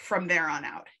paths from there on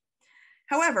out.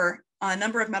 However, a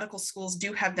number of medical schools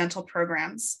do have dental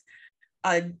programs.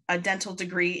 A dental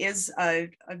degree is a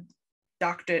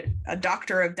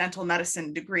doctor of dental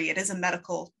medicine degree. It is a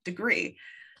medical degree.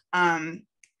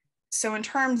 So in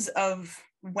terms of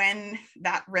when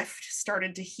that rift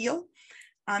started to heal,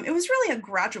 it was really a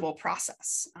gradual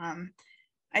process.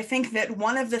 I think that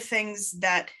one of the things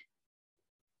that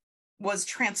was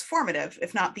transformative,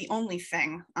 if not the only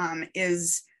thing,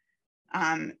 is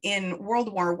in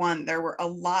World War I, there were a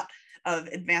lot of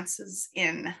advances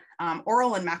in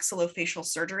oral and maxillofacial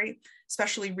surgery,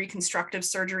 especially reconstructive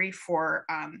surgery for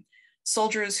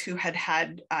soldiers who had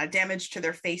had damage to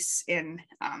their face in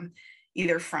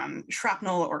either from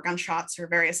shrapnel or gunshots or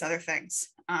various other things.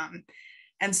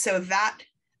 And so that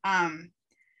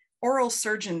oral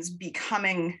surgeons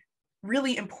becoming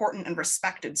really important and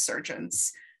respected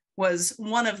surgeons was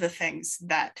one of the things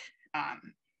that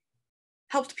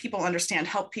helped people understand,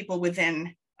 helped people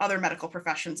within other medical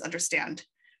professions understand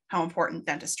how important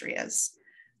dentistry is.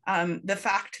 The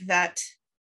fact that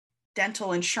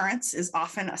dental insurance is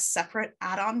often a separate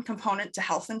add-on component to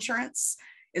health insurance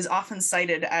is often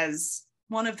cited as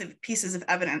one of the pieces of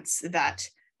evidence that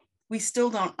we still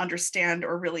don't understand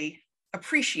or really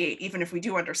appreciate, even if we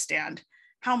do understand,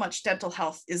 how much dental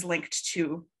health is linked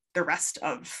to the rest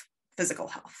of physical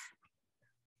health.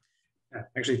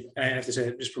 Actually, I have to say,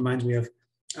 it just reminds me of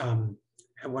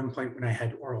at one point when I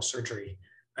had oral surgery,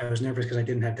 I was nervous because I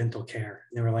didn't have dental care.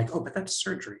 And they were like, oh, but that's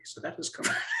surgery, so that is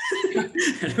covered.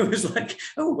 And it was like,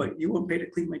 oh, but you won't pay to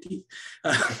clean my teeth.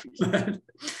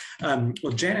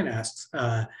 Well, Janet asks,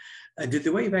 did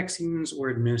the way vaccines were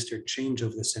administered change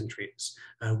over the centuries?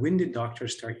 When did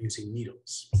doctors start using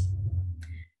needles?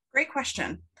 Great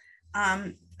question.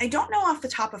 I don't know off the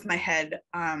top of my head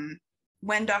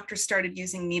when doctors started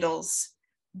using needles,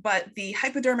 but the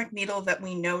hypodermic needle that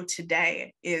we know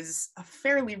today is a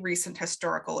fairly recent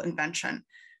historical invention.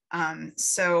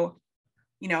 So,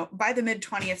 by the mid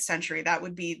 20th century, that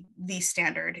would be the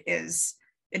standard, is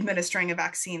administering a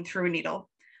vaccine through a needle,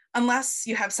 unless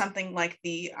you have something like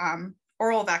the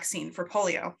oral vaccine for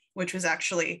polio, which was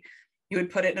actually, you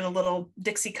would put it in a little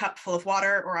Dixie cup full of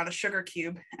water or on a sugar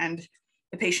cube, and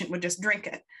the patient would just drink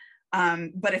it.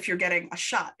 But if you're getting a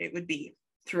shot, it would be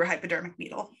through a hypodermic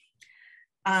needle.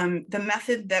 The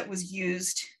method that was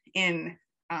used in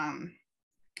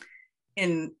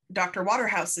Dr.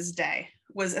 Waterhouse's day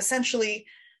was essentially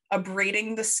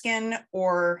abrading the skin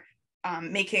or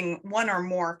making one or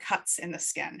more cuts in the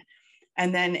skin,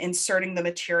 and then inserting the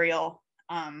material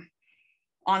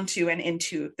onto and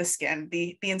into the skin.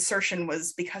 The insertion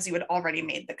was because you had already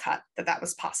made the cut that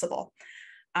was possible.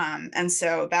 And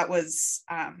so that was,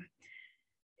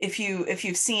 if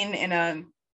you've seen in a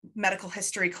medical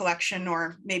history collection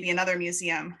or maybe another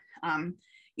museum,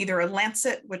 either a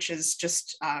lancet, which is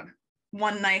just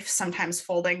one knife, sometimes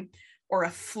folding, or a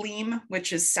fleam,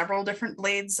 which is several different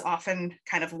blades, often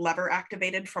kind of lever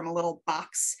activated from a little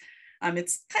box.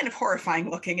 It's kind of horrifying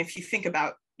looking if you think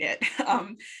about it.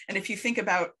 And if you think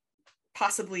about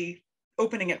possibly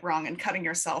opening it wrong and cutting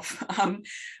yourself.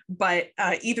 But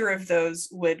either of those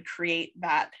would create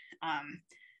that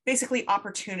basically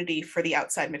opportunity for the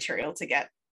outside material to get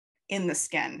in the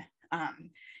skin.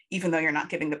 even though you're not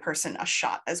giving the person a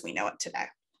shot as we know it today.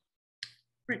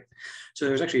 Great. So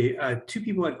there's actually two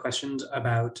people had questions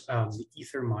about the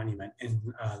ether monument in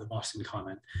the Boston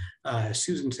comment.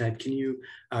 Susan said, can you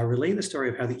relay the story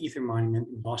of how the ether monument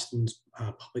in Boston's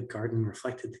public garden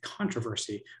reflected the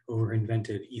controversy over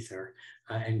invented ether?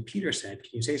 And Peter said,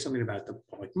 can you say something about the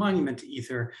public monument to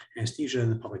ether, anesthesia in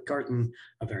the public garden,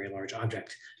 a very large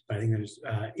object? But I think there's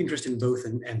interest in both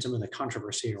and some of the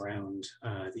controversy around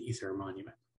the ether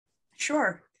monument.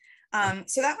 Sure.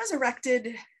 So that was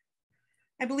erected,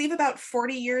 I believe, about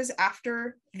 40 years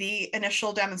after the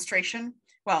initial demonstration.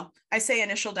 Well, I say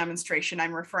initial demonstration,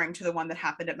 I'm referring to the one that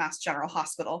happened at Mass General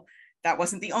Hospital. That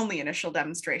wasn't the only initial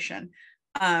demonstration.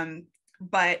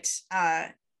 But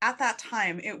at that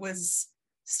time, it was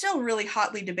still really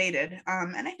hotly debated.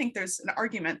 And I think there's an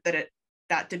argument that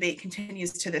that debate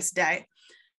continues to this day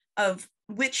of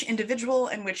which individual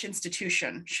and which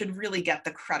institution should really get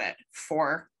the credit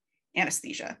for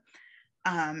anesthesia.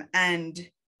 And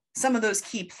some of those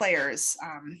key players,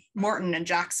 Morton and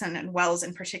Jackson and Wells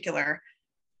in particular,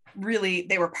 really,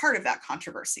 they were part of that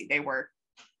controversy. They were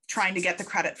trying to get the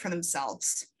credit for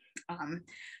themselves.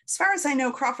 As far as I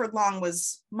know, Crawford Long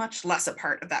was much less a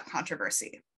part of that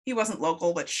controversy. He wasn't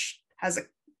local, which has a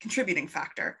contributing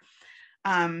factor.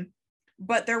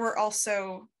 But there were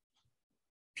also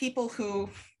people who,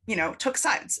 took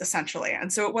sides, essentially.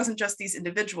 And so it wasn't just these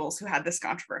individuals who had this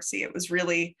controversy. It was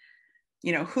really,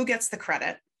 who gets the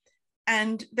credit?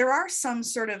 And there are some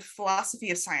sort of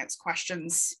philosophy of science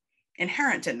questions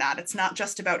inherent in that. It's not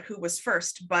just about who was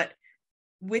first, but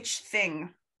which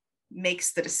thing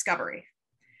makes the discovery.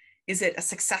 Is it a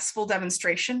successful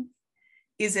demonstration?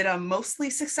 Is it a mostly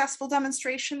successful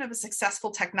demonstration of a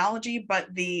successful technology, but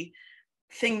the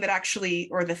thing that actually,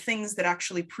 or the things that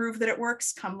actually prove that it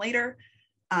works come later?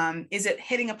 Is it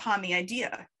hitting upon the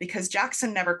idea? Because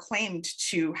Jackson never claimed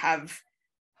to have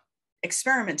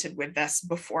experimented with this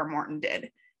before Morton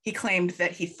did. He claimed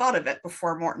that he thought of it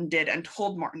before Morton did and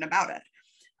told Morton about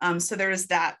it. So there is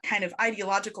that kind of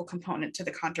ideological component to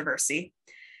the controversy.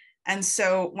 And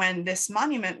so when this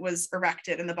monument was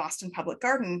erected in the Boston Public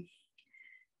Garden,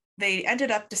 they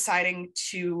ended up deciding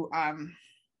to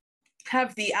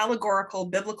have the allegorical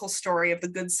biblical story of the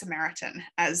Good Samaritan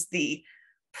as the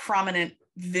prominent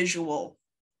visual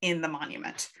in the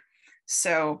monument.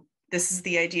 So this is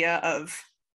the idea of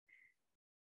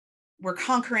we're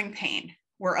conquering pain.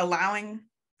 We're allowing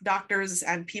doctors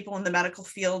and people in the medical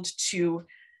field to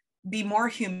be more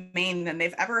humane than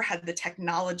they've ever had the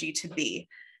technology to be.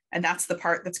 And that's the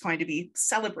part that's going to be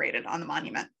celebrated on the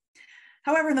monument.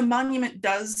 However, the monument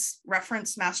does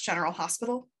reference Mass General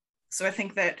Hospital. So I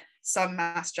think that some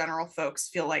Mass General folks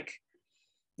feel like,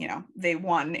 they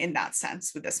won in that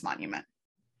sense with this monument.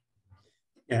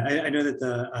 Yeah, I know that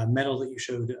the medal that you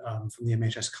showed from the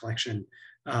MHS collection,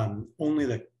 only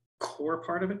the core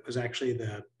part of it was actually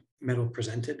the medal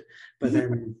presented, but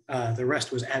then the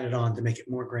rest was added on to make it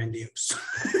more grandiose,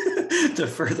 to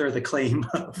further the claim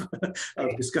of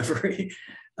discovery.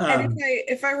 And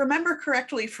if I remember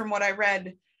correctly from what I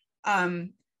read,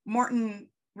 Morton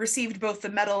received both the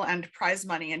medal and prize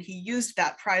money, and he used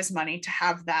that prize money to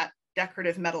have that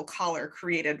decorative metal collar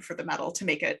created for the medal to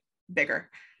make it bigger.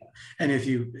 And if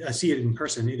you see it in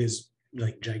person, it is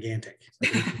like gigantic,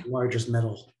 like the largest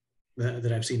medal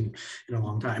that I've seen in a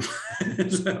long time.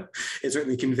 So it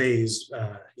certainly conveys,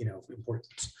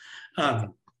 importance.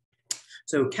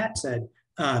 So Kat said,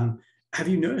 have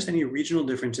you noticed any regional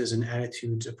differences in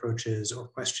attitudes, approaches, or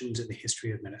questions in the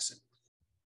history of medicine?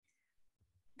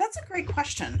 That's a great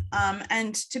question.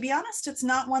 And to be honest, it's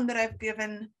not one that I've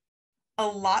given a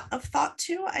lot of thought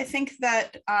to. I think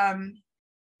that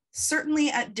certainly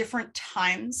at different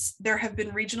times, there have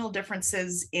been regional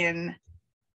differences in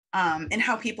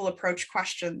how people approach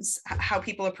questions, how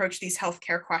people approach these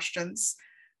healthcare questions,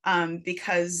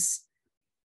 because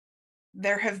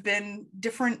there have been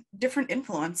different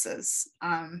influences.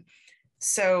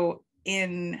 So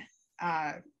in,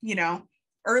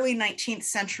 early 19th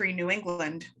century New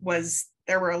England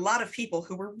there were a lot of people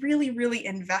who were really, really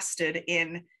invested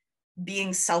in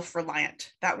being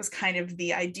self-reliant. That was kind of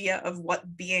the idea of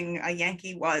what being a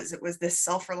Yankee was. It was this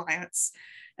self-reliance.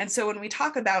 And so when we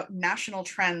talk about national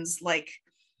trends like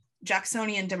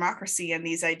Jacksonian democracy and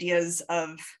these ideas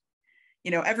of,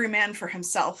 every man for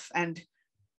himself, and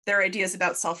their ideas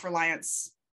about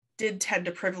self-reliance did tend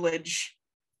to privilege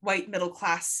white,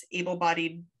 middle-class,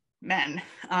 able-bodied men.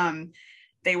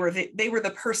 They were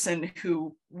the person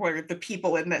who were the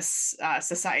people in this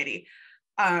society.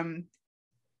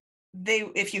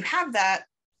 If you have that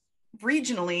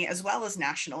regionally as well as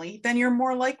nationally, then you're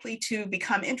more likely to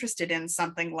become interested in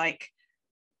something like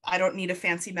I don't need a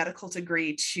fancy medical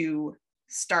degree to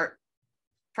start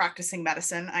practicing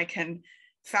medicine. I can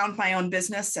found my own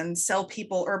business and sell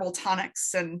people herbal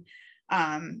tonics and,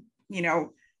 you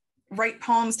know, write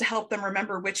poems to help them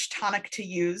remember which tonic to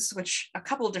use, which a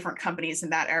couple of different companies in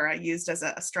that era used as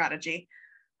a strategy.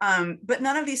 But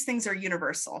none of these things are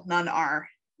universal. None are.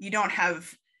 You don't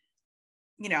have,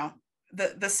 you know,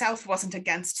 the South wasn't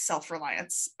against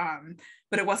self-reliance,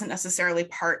 but it wasn't necessarily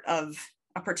part of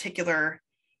a particular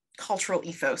cultural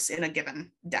ethos in a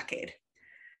given decade.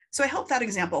 So I hope that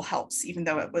example helps, even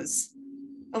though it was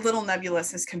a little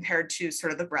nebulous as compared to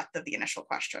sort of the breadth of the initial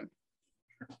question.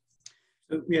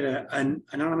 So we had an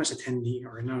anonymous attendee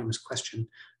or anonymous question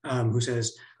who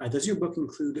says, does your book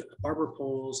include barber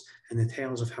poles and the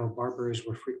tales of how barbers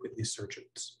were frequently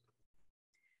surgeons?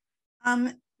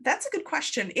 That's a good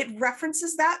question. It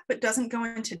references that, but doesn't go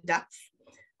into depth.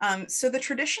 So the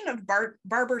tradition of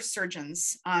barber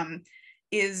surgeons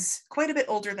is quite a bit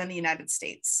older than the United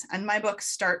States. And my book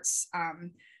starts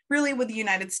really with the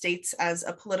United States as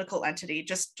a political entity,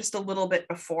 just a little bit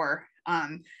before.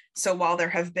 So while there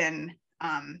have been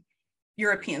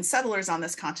European settlers on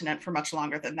this continent for much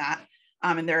longer than that,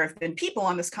 and there have been people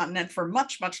on this continent for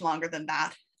much, much longer than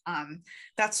that,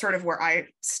 that's sort of where I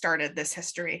started this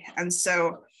history. And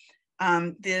so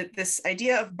this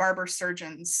idea of barber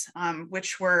surgeons,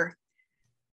 which were,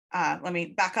 let me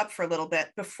back up for a little bit,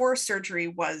 before surgery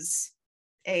was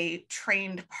a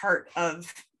trained part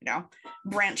of,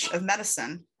 branch of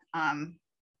medicine,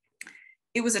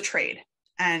 it was a trade,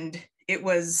 and it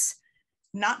was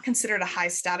not considered a high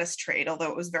status trade,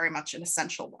 although it was very much an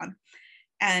essential one.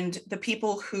 And the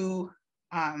people who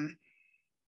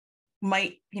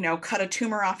might, cut a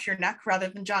tumor off your neck rather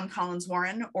than John Collins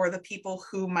Warren, or the people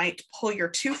who might pull your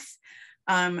tooth,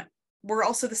 were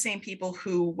also the same people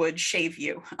who would shave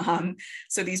you.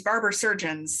 So these barber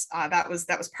surgeons, that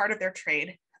was part of their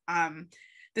trade.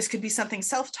 This could be something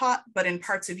self-taught, but in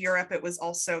parts of Europe, it was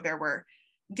also, there were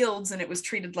guilds and it was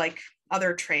treated like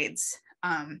other trades.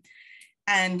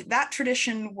 And that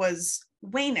tradition was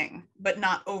waning, but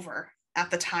not over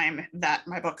at the time that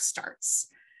my book starts.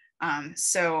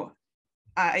 So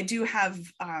I do have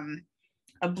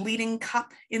a bleeding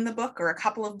cup in the book, or a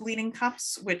couple of bleeding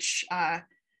cups, which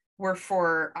were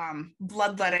for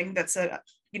bloodletting. That's a,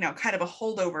 kind of a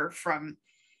holdover from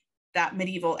that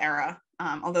medieval era,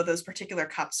 although those particular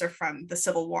cups are from the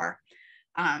Civil War.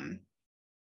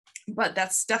 But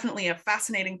that's definitely a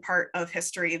fascinating part of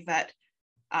history that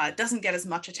doesn't get as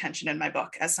much attention in my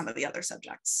book as some of the other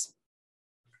subjects.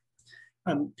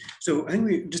 So I think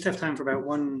we just have time for about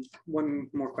one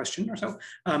more question or so.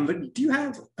 But do you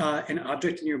have an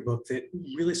object in your book that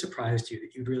really surprised you,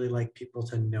 that you'd really like people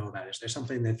to know about? Is there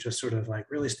something that just sort of like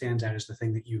really stands out as the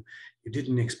thing that you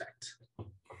didn't expect?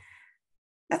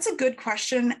 That's a good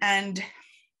question. And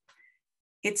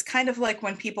it's kind of like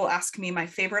when people ask me my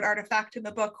favorite artifact in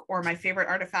the book or my favorite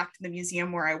artifact in the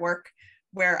museum where I work,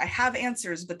 where I have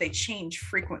answers, but they change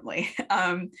frequently.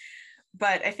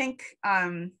 But I think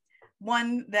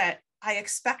one that I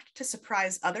expect to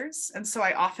surprise others, and so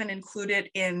I often include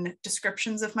it in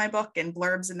descriptions of my book and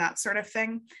blurbs and that sort of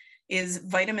thing, is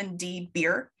vitamin D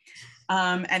beer.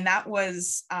 And that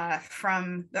was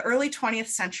from the early 20th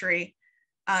century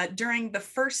during the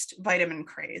first vitamin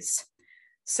craze.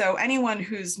 So anyone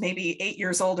who's maybe 8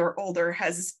 years old or older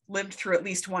has lived through at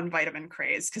least one vitamin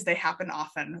craze, because they happen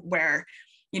often, where,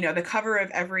 the cover of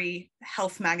every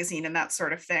health magazine and that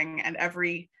sort of thing, and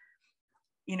every,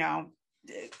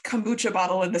 kombucha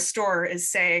bottle in the store is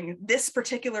saying this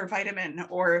particular vitamin,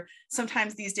 or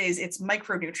sometimes these days it's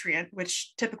micronutrient,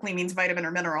 which typically means vitamin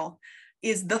or mineral,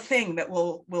 is the thing that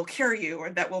will cure you,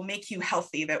 or that will make you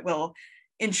healthy, that will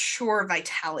ensure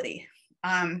vitality.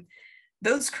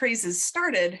 Those crazes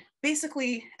started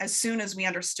basically as soon as we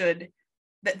understood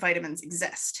that vitamins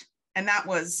exist. And that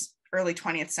was early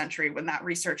 20th century when that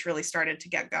research really started to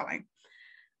get going.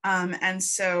 And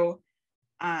so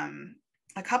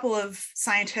a couple of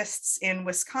scientists in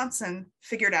Wisconsin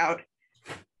figured out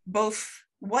both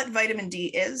what vitamin D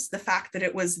is, the fact that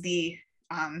it was the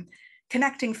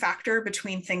connecting factor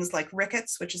between things like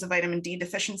rickets, which is a vitamin D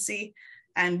deficiency,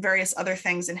 and various other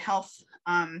things in health,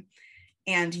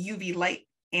 and UV light,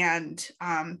 and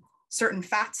certain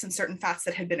fats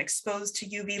that had been exposed to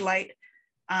UV light.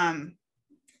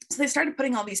 So they started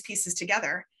putting all these pieces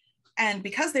together. And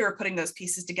because they were putting those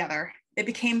pieces together, it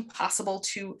became possible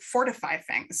to fortify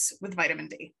things with vitamin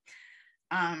D.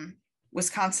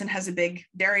 Wisconsin has a big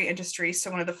dairy industry,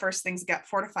 so one of the first things that got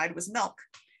fortified was milk.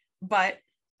 But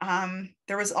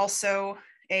there was also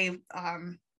a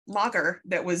lager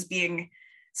that was being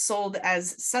sold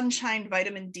as Sunshine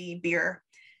Vitamin D beer.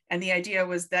 And the idea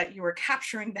was that you were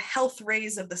capturing the health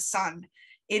rays of the sun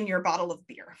in your bottle of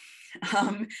beer.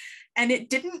 And it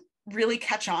didn't really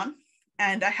catch on.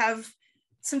 And I have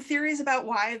some theories about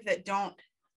why that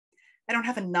I don't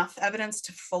have enough evidence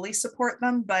to fully support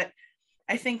them, but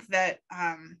I think that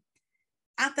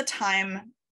at the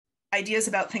time, ideas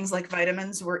about things like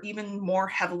vitamins were even more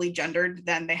heavily gendered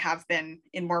than they have been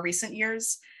in more recent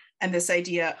years. And this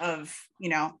idea of,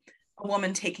 a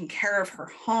woman taking care of her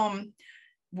home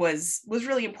was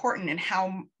really important in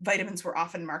how vitamins were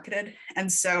often marketed.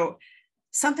 And so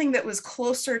something that was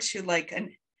closer to like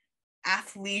an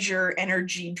athleisure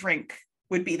energy drink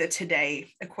would be the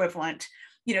today equivalent.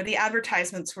 The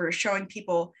advertisements were showing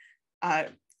people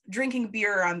drinking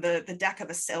beer on the deck of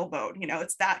a sailboat.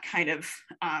 It's that kind of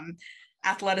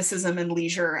athleticism and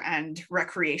leisure and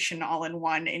recreation all in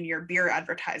one in your beer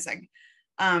advertising.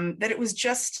 That it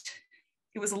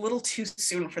was a little too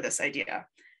soon for this idea,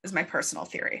 is my personal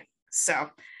theory. So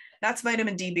that's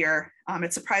vitamin D beer.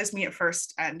 It surprised me at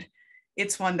first, and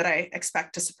it's one that I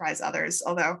expect to surprise others,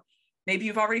 although maybe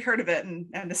you've already heard of it and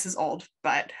this is old,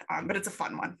 but it's a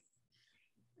fun one.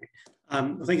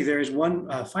 Thank you. There is one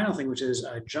final thing, which is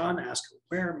John asked,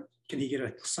 where can he get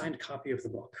a signed copy of the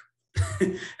book?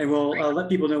 And we'll let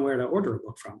people know where to order a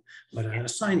book from, but a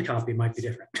signed copy might be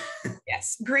different.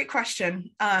 Yes, great question.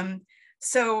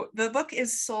 So the book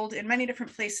is sold in many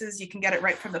different places. You can get it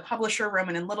right from the publisher,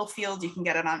 Rowman and Littlefield. You can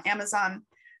get it on Amazon.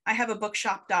 I have a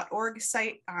bookshop.org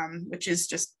site, which is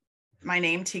just my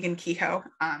name, Tegan Kehoe,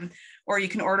 or you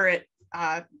can order it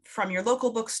from your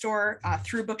local bookstore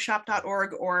through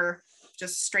bookshop.org or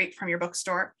just straight from your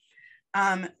bookstore.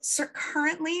 So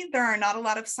currently, there are not a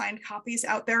lot of signed copies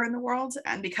out there in the world.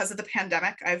 And because of the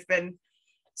pandemic, I've been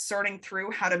sorting through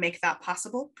how to make that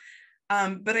possible.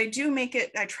 But I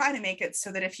try to make it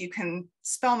so that if you can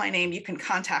spell my name, you can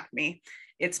contact me.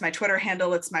 It's my Twitter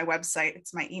handle, it's my website,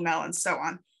 it's my email, and so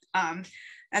on.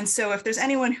 And so if there's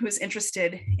anyone who is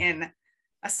interested in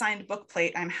a signed book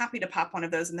plate, I'm happy to pop one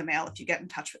of those in the mail if you get in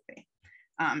touch with me.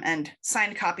 And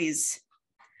signed copies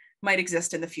might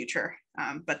exist in the future,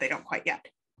 but they don't quite yet.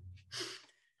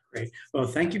 Great. Well,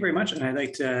 thank you very much. And I'd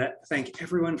like to thank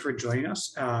everyone for joining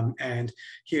us. And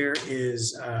here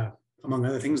is, among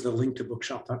other things, the link to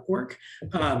bookshop.org.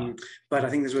 But I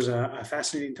think this was a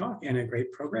fascinating talk and a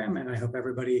great program, and I hope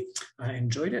everybody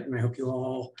enjoyed it. And I hope you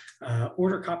all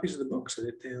order copies of the book so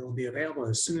that they'll be available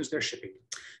as soon as they're shipping.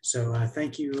 So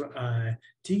thank you,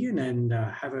 Tegan, and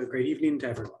have a great evening to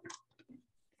everyone.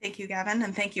 Thank you, Gavin,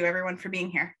 and thank you everyone for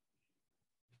being here.